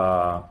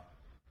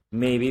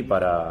 maybe,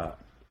 but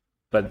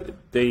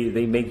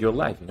they make your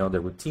life, you know,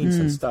 the routines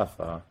and stuff.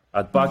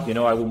 At Buck, you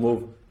know,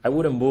 I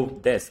wouldn't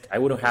move desk. I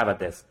wouldn't have a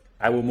desk.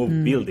 I would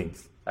move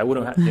buildings. I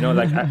wouldn't have, you know,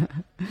 like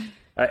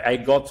I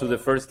got to the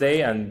first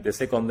day, and the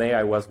second day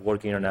I was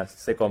working on a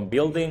second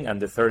building,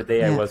 and the third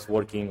day I was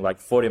working like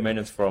 40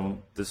 minutes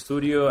from the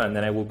studio, and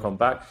then I would come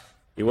back.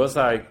 It was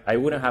like I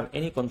wouldn't have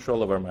any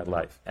control over my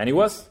life, and it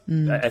was.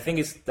 I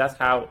think that's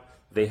how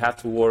they have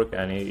to work,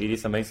 and it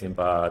is amazing.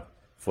 But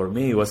for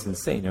me, it was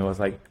insane. It was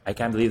like I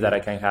can't believe that I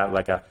can have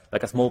like a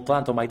small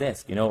plant on my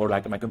desk, you know, or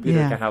like my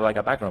computer can have like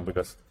a background,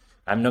 because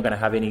I'm not gonna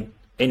have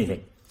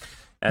anything.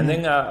 And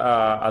then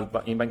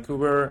in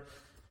Vancouver,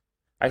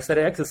 I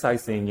started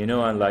exercising, you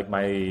know, and like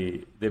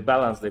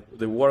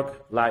the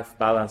work-life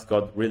balance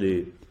got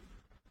really,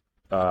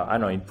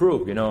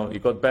 improved, you know,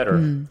 it got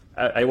better.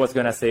 I was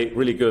going to say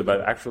really good,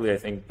 but actually I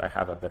think I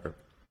have a better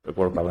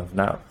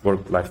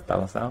work-life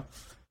balance now.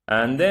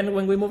 And then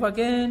when we moved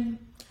again,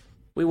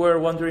 we were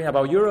wondering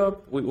about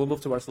Europe. We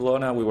moved to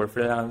Barcelona, we were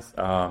freelance,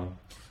 and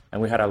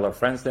we had a lot of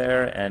friends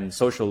there, and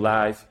social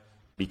life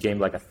became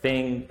like a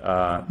thing,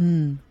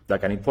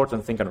 like an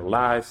important thing in our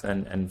lives,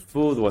 and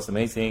food was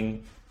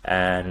amazing.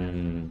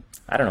 And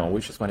I don't know, we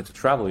just wanted to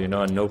travel, you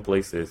know, and know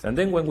places. And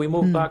then when we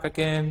moved back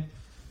again,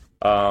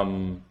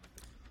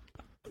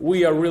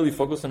 we are really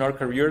focused on our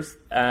careers,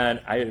 and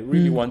I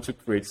really want to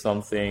create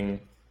something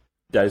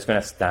that is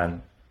going to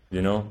stand,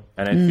 you know.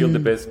 And I feel the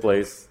best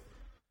place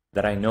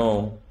that I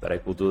know that I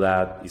could do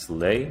that is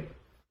LA,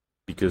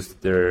 because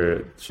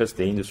the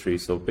industry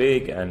is so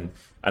big, and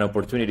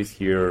opportunities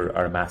here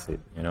are massive,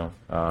 you know.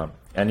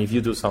 And if you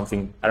do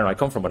something, I don't know, I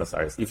come from Buenos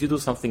Aires. If you do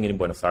something in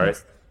Buenos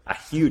Aires, a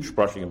huge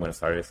project in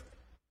Buenos Aires,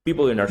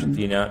 people in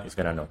Argentina is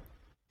going to know.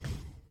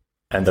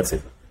 And that's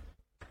it.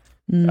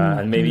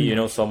 And maybe, you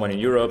know, someone in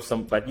Europe,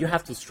 but you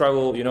have to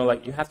struggle, you know,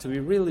 like you have to be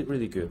really,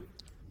 really good.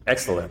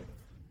 Excellent.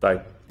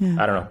 Like,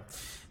 I don't know.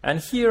 And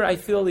here I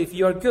feel if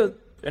you are good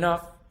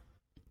enough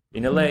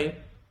in LA,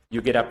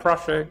 you get a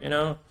project, you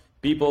know,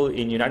 people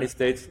in the United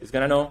States is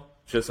going to know,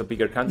 just a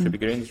bigger country,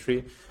 bigger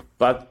industry.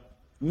 But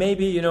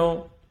maybe, you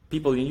know,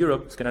 people in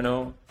Europe is going to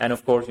know, and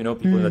of course, you know,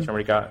 people in Latin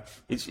America,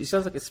 it's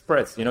just like it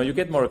spreads, you know, you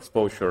get more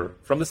exposure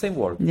from the same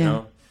work, you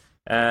know,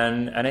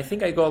 and I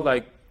think I got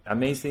like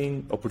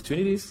amazing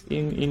opportunities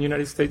in the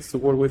United States to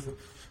work with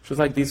just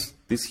like these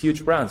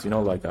huge brands, you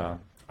know, like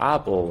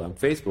Apple and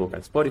Facebook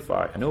and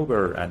Spotify and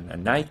Uber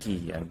and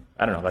Nike, and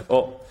I don't know, like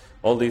all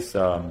these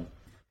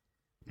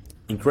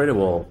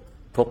incredible,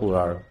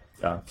 popular,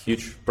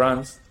 huge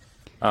brands,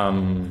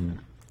 and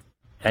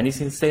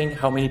it's insane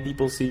how many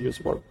people see your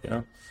work, you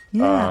know.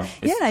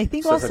 I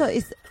think also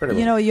it's incredible.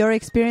 You know, your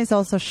experience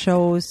also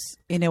shows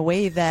in a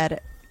way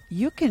that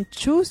you can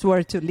choose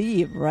where to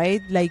live,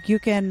 right? Like you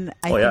can,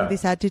 I think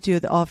this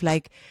attitude of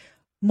like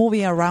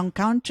moving around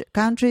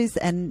countries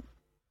and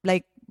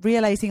like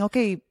realizing,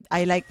 okay,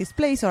 I like this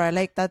place, or I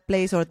like that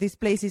place, or this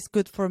place is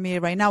good for me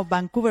right now.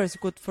 Vancouver is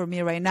good for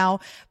me right now,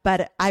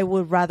 but I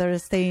would rather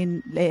stay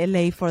in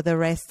LA for the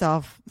rest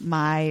of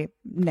my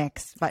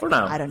next,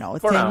 I don't know,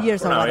 10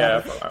 years or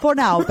whatever. For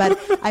now, but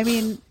I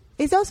mean,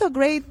 it's also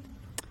great.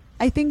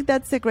 I think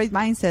that's a great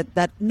mindset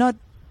that not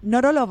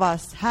all of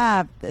us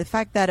have. The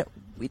fact that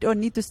we don't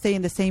need to stay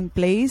in the same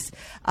place.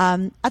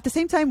 At the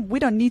same time, we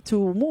don't need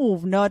to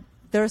move.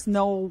 There's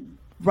no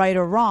right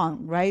or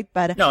wrong, right?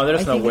 But no,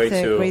 there's no way to.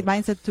 It's a great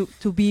mindset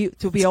to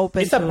be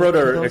open. It's a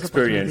broader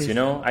experience, you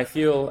know. I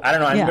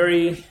don't know. I'm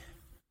very,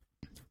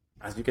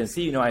 as you can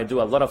see, you know, I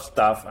do a lot of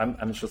stuff.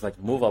 I'm just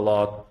like move a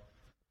lot,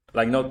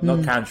 like not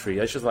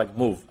country. I just like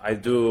move. I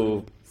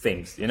do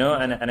things, you know,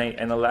 and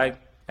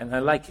I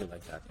like it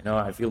like that. You know,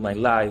 I feel my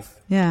life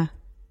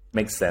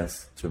makes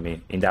sense to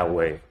me in that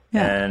way.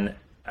 Yeah.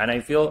 And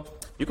I feel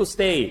you could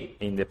stay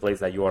in the place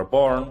that you are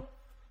born.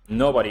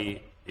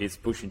 Nobody is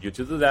pushing you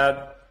to do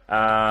that.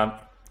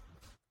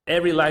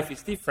 Every life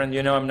is different,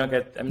 you know.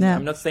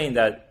 I'm not saying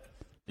that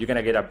you're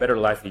gonna get a better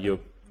life if you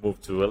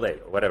move to LA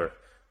or whatever.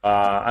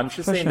 I'm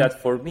just saying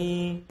that for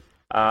me,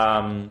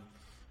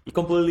 it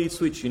completely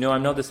switched.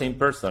 I'm not the same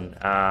person.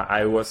 I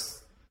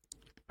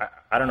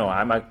don't know.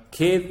 I'm a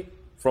kid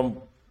from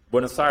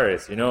Buenos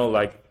Aires,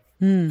 like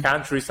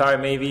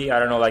countryside maybe. I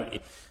don't know,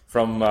 like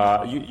from,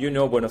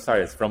 Buenos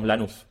Aires, from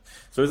Lanús.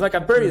 So it's like a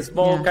very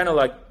small, kind of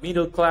like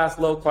middle class,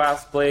 low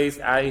class place.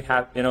 I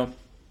had,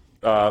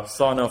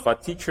 son of a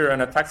teacher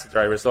and a taxi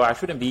driver, so I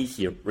shouldn't be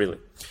here really.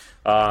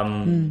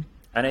 And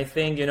I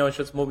think,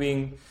 just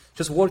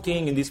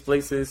working in these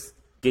places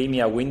gave me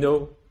a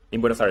window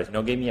in Buenos Aires,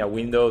 gave me a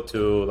window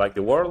to like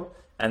the world.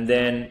 And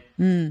then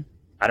I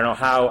don't know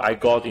how I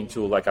got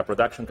into like a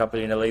production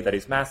company in LA that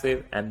is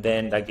massive. And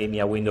then that gave me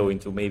a window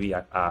into maybe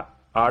a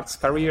arts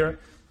career.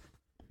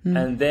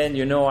 And then,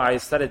 I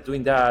started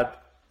doing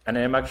that, and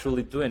I'm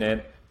actually doing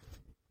it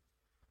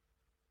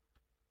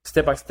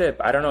step by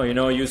step. I don't know,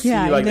 you see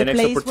like the next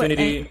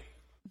opportunity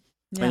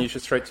and you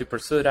just try to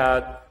pursue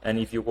that. And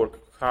if you work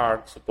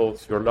hard,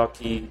 suppose you're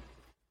lucky,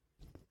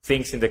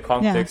 things in the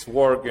context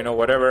work,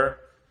 whatever,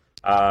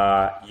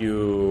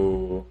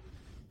 you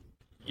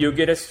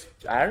get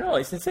I don't know,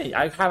 it's insane.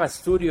 I have a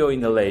studio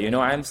in LA,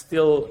 I'm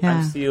still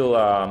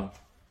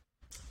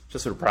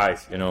just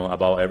surprised,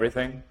 about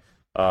everything.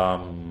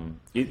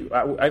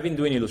 I've been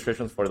doing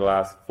illustrations for the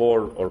last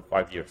 4 or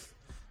 5 years.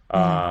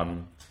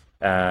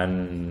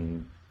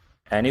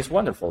 And it's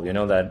wonderful,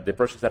 that the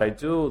projects that I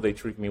do, they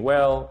treat me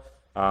well.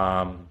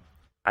 I'm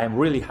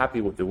really happy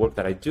with the work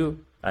that I do,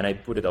 and I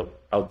put it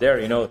out there.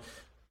 90%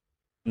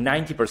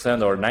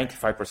 or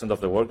 95%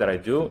 of the work that I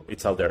do,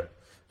 it's out there.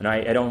 And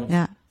I don't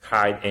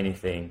hide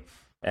anything.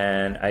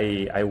 And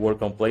I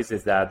work on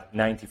places that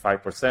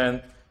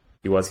 95%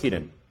 it was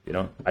hidden.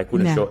 I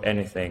couldn't show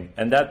anything.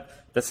 And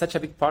that's such a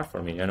big part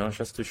for me,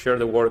 just to share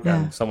the work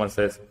and someone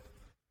says,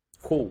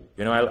 cool,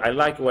 I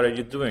like what are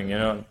you doing,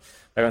 that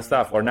kind of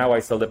stuff. Or now I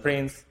sell the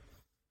prints,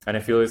 and I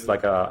feel it's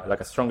like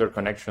a stronger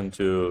connection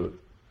to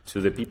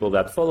the people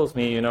that follows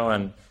me,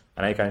 and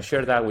I can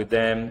share that with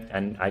them,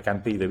 and I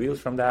can pay the bills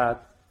from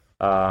that.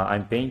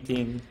 I'm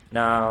painting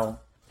now.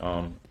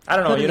 I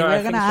don't know,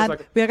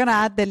 we're gonna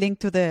add the link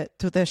to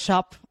the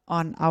shop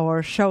on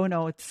our show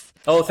notes.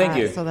 Oh, thank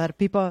you. So that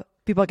people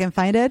can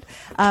find it.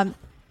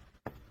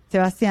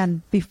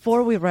 Sebastian,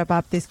 before we wrap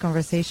up this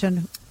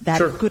conversation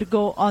that could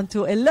go on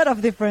to a lot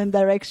of different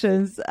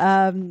directions,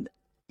 I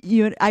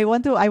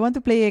want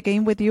to play a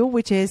game with you,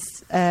 which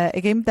is a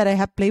game that I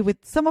have played with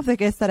some of the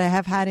guests that I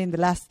have had in the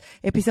last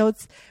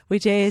episodes,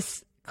 which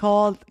is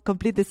called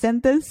Complete the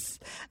Sentence.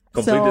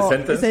 Complete the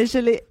sentence?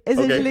 Essentially,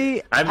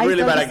 okay. I'm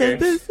really bad at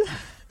games.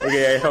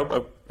 Okay, I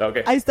hope.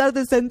 Okay. I start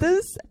the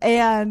sentence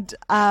and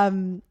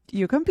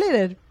you complete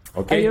it.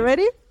 Okay. Are you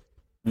ready?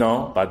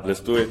 No, but let's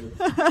do it.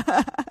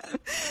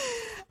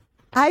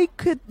 I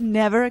could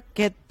never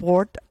get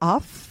bored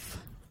of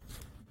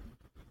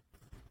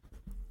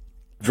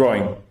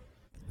drawing.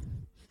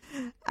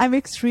 I'm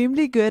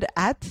extremely good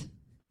at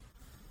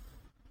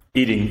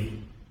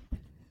eating.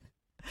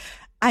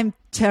 I'm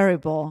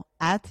terrible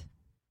at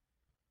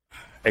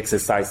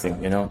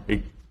exercising.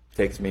 It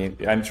takes me.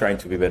 I'm trying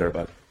to be better,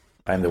 but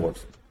I'm the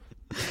worst.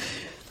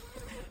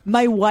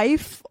 My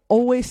wife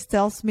always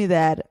tells me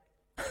that.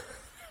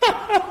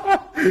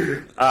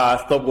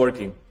 Stop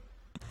working.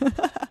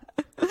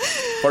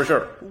 For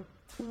sure.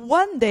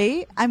 One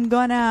day I'm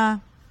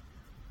gonna.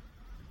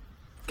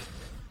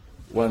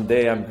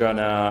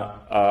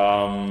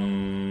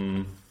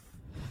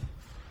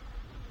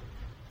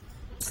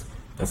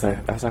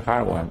 That's a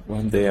hard one.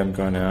 One day I'm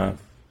gonna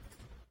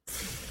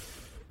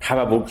have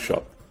a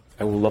bookshop.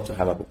 I would love to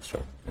have a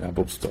bookshop, a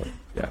bookstore.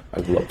 Yeah, I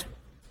would love to.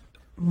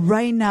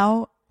 Right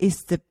now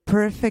is the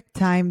perfect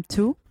time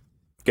to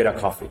get a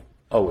coffee.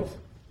 Always.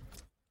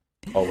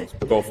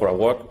 Go for a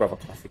walk, grab a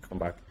coffee, come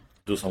back,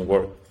 do some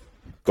work,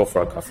 go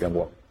for a coffee and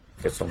walk,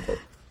 get some work.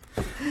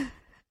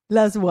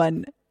 Last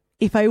one.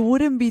 If I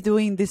wouldn't be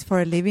doing this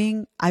for a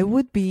living, I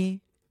would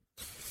be.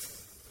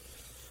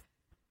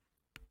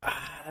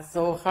 That's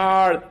so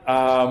hard.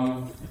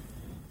 Now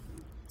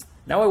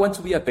I want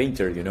to be a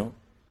painter,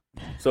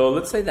 So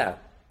let's say that.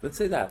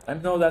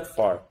 I'm not that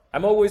far.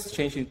 I'm always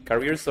changing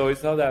careers, so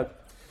it's not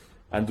that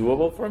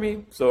undoable for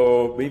me.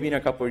 So maybe in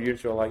a couple of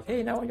years, you're like,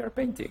 hey, now you're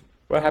painting.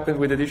 What happened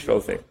with the digital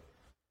thing?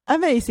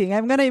 Amazing.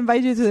 I'm going to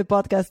invite you to the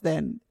podcast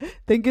then.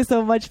 Thank you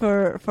so much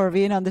for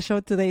being on the show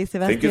today,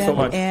 Sebastian. Thank you so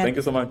much. Thank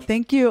you so much.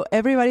 Thank you,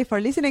 everybody, for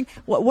listening.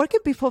 Where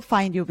can people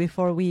find you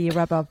before we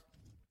wrap up?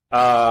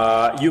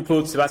 You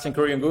put Sebastian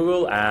Curry on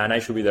Google, and I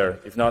should be there.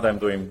 If not, I'm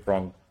doing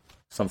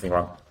something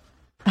wrong.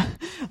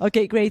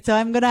 Okay, great. So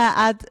I'm going to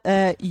add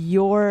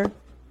your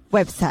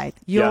website,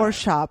 your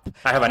shop.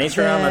 I have an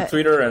Instagram, a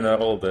Twitter, and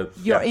all that.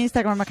 Your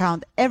Instagram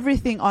account,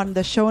 everything on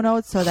the show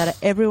notes so that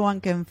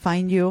everyone can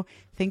find you.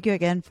 Thank you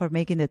again for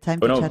making the time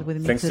to chat with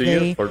me thanks today.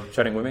 Thanks to you for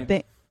chatting with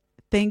me.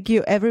 Thank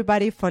you,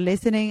 everybody, for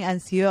listening,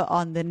 and see you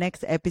on the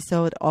next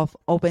episode of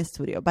Open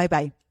Studio.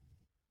 Bye-bye.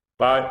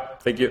 Bye.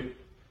 Thank you.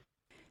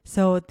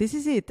 So this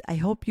is it. I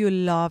hope you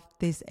loved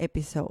this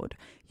episode.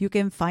 You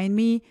can find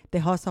me,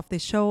 the host of the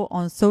show,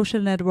 on social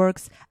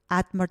networks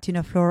at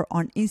Martina Flor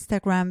on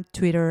Instagram,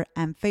 Twitter,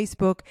 and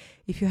Facebook.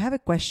 If you have a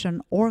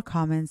question or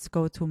comments,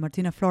 go to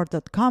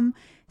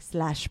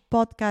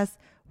martinaflor.com/podcast,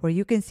 where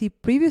you can see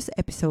previous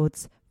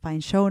episodes,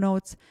 find show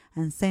notes,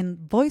 and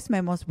send voice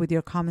memos with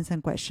your comments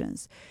and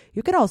questions.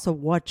 You can also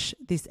watch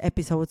these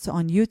episodes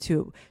on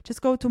YouTube.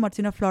 Just go to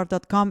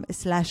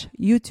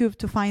martinaflor.com/YouTube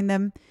to find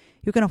them.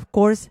 You can, of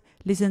course,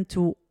 listen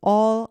to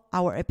all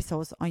our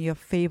episodes on your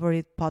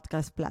favorite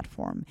podcast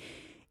platform.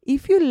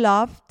 If you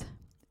loved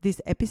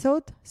this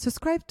episode,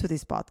 subscribe to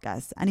this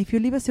podcast. And if you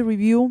leave us a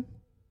review,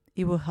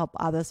 it will help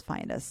others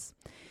find us.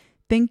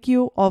 Thank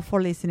you all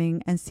for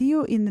listening, and see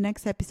you in the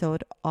next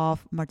episode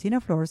of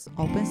Martina Flor's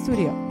Open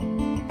Studio.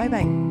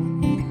 Bye-bye.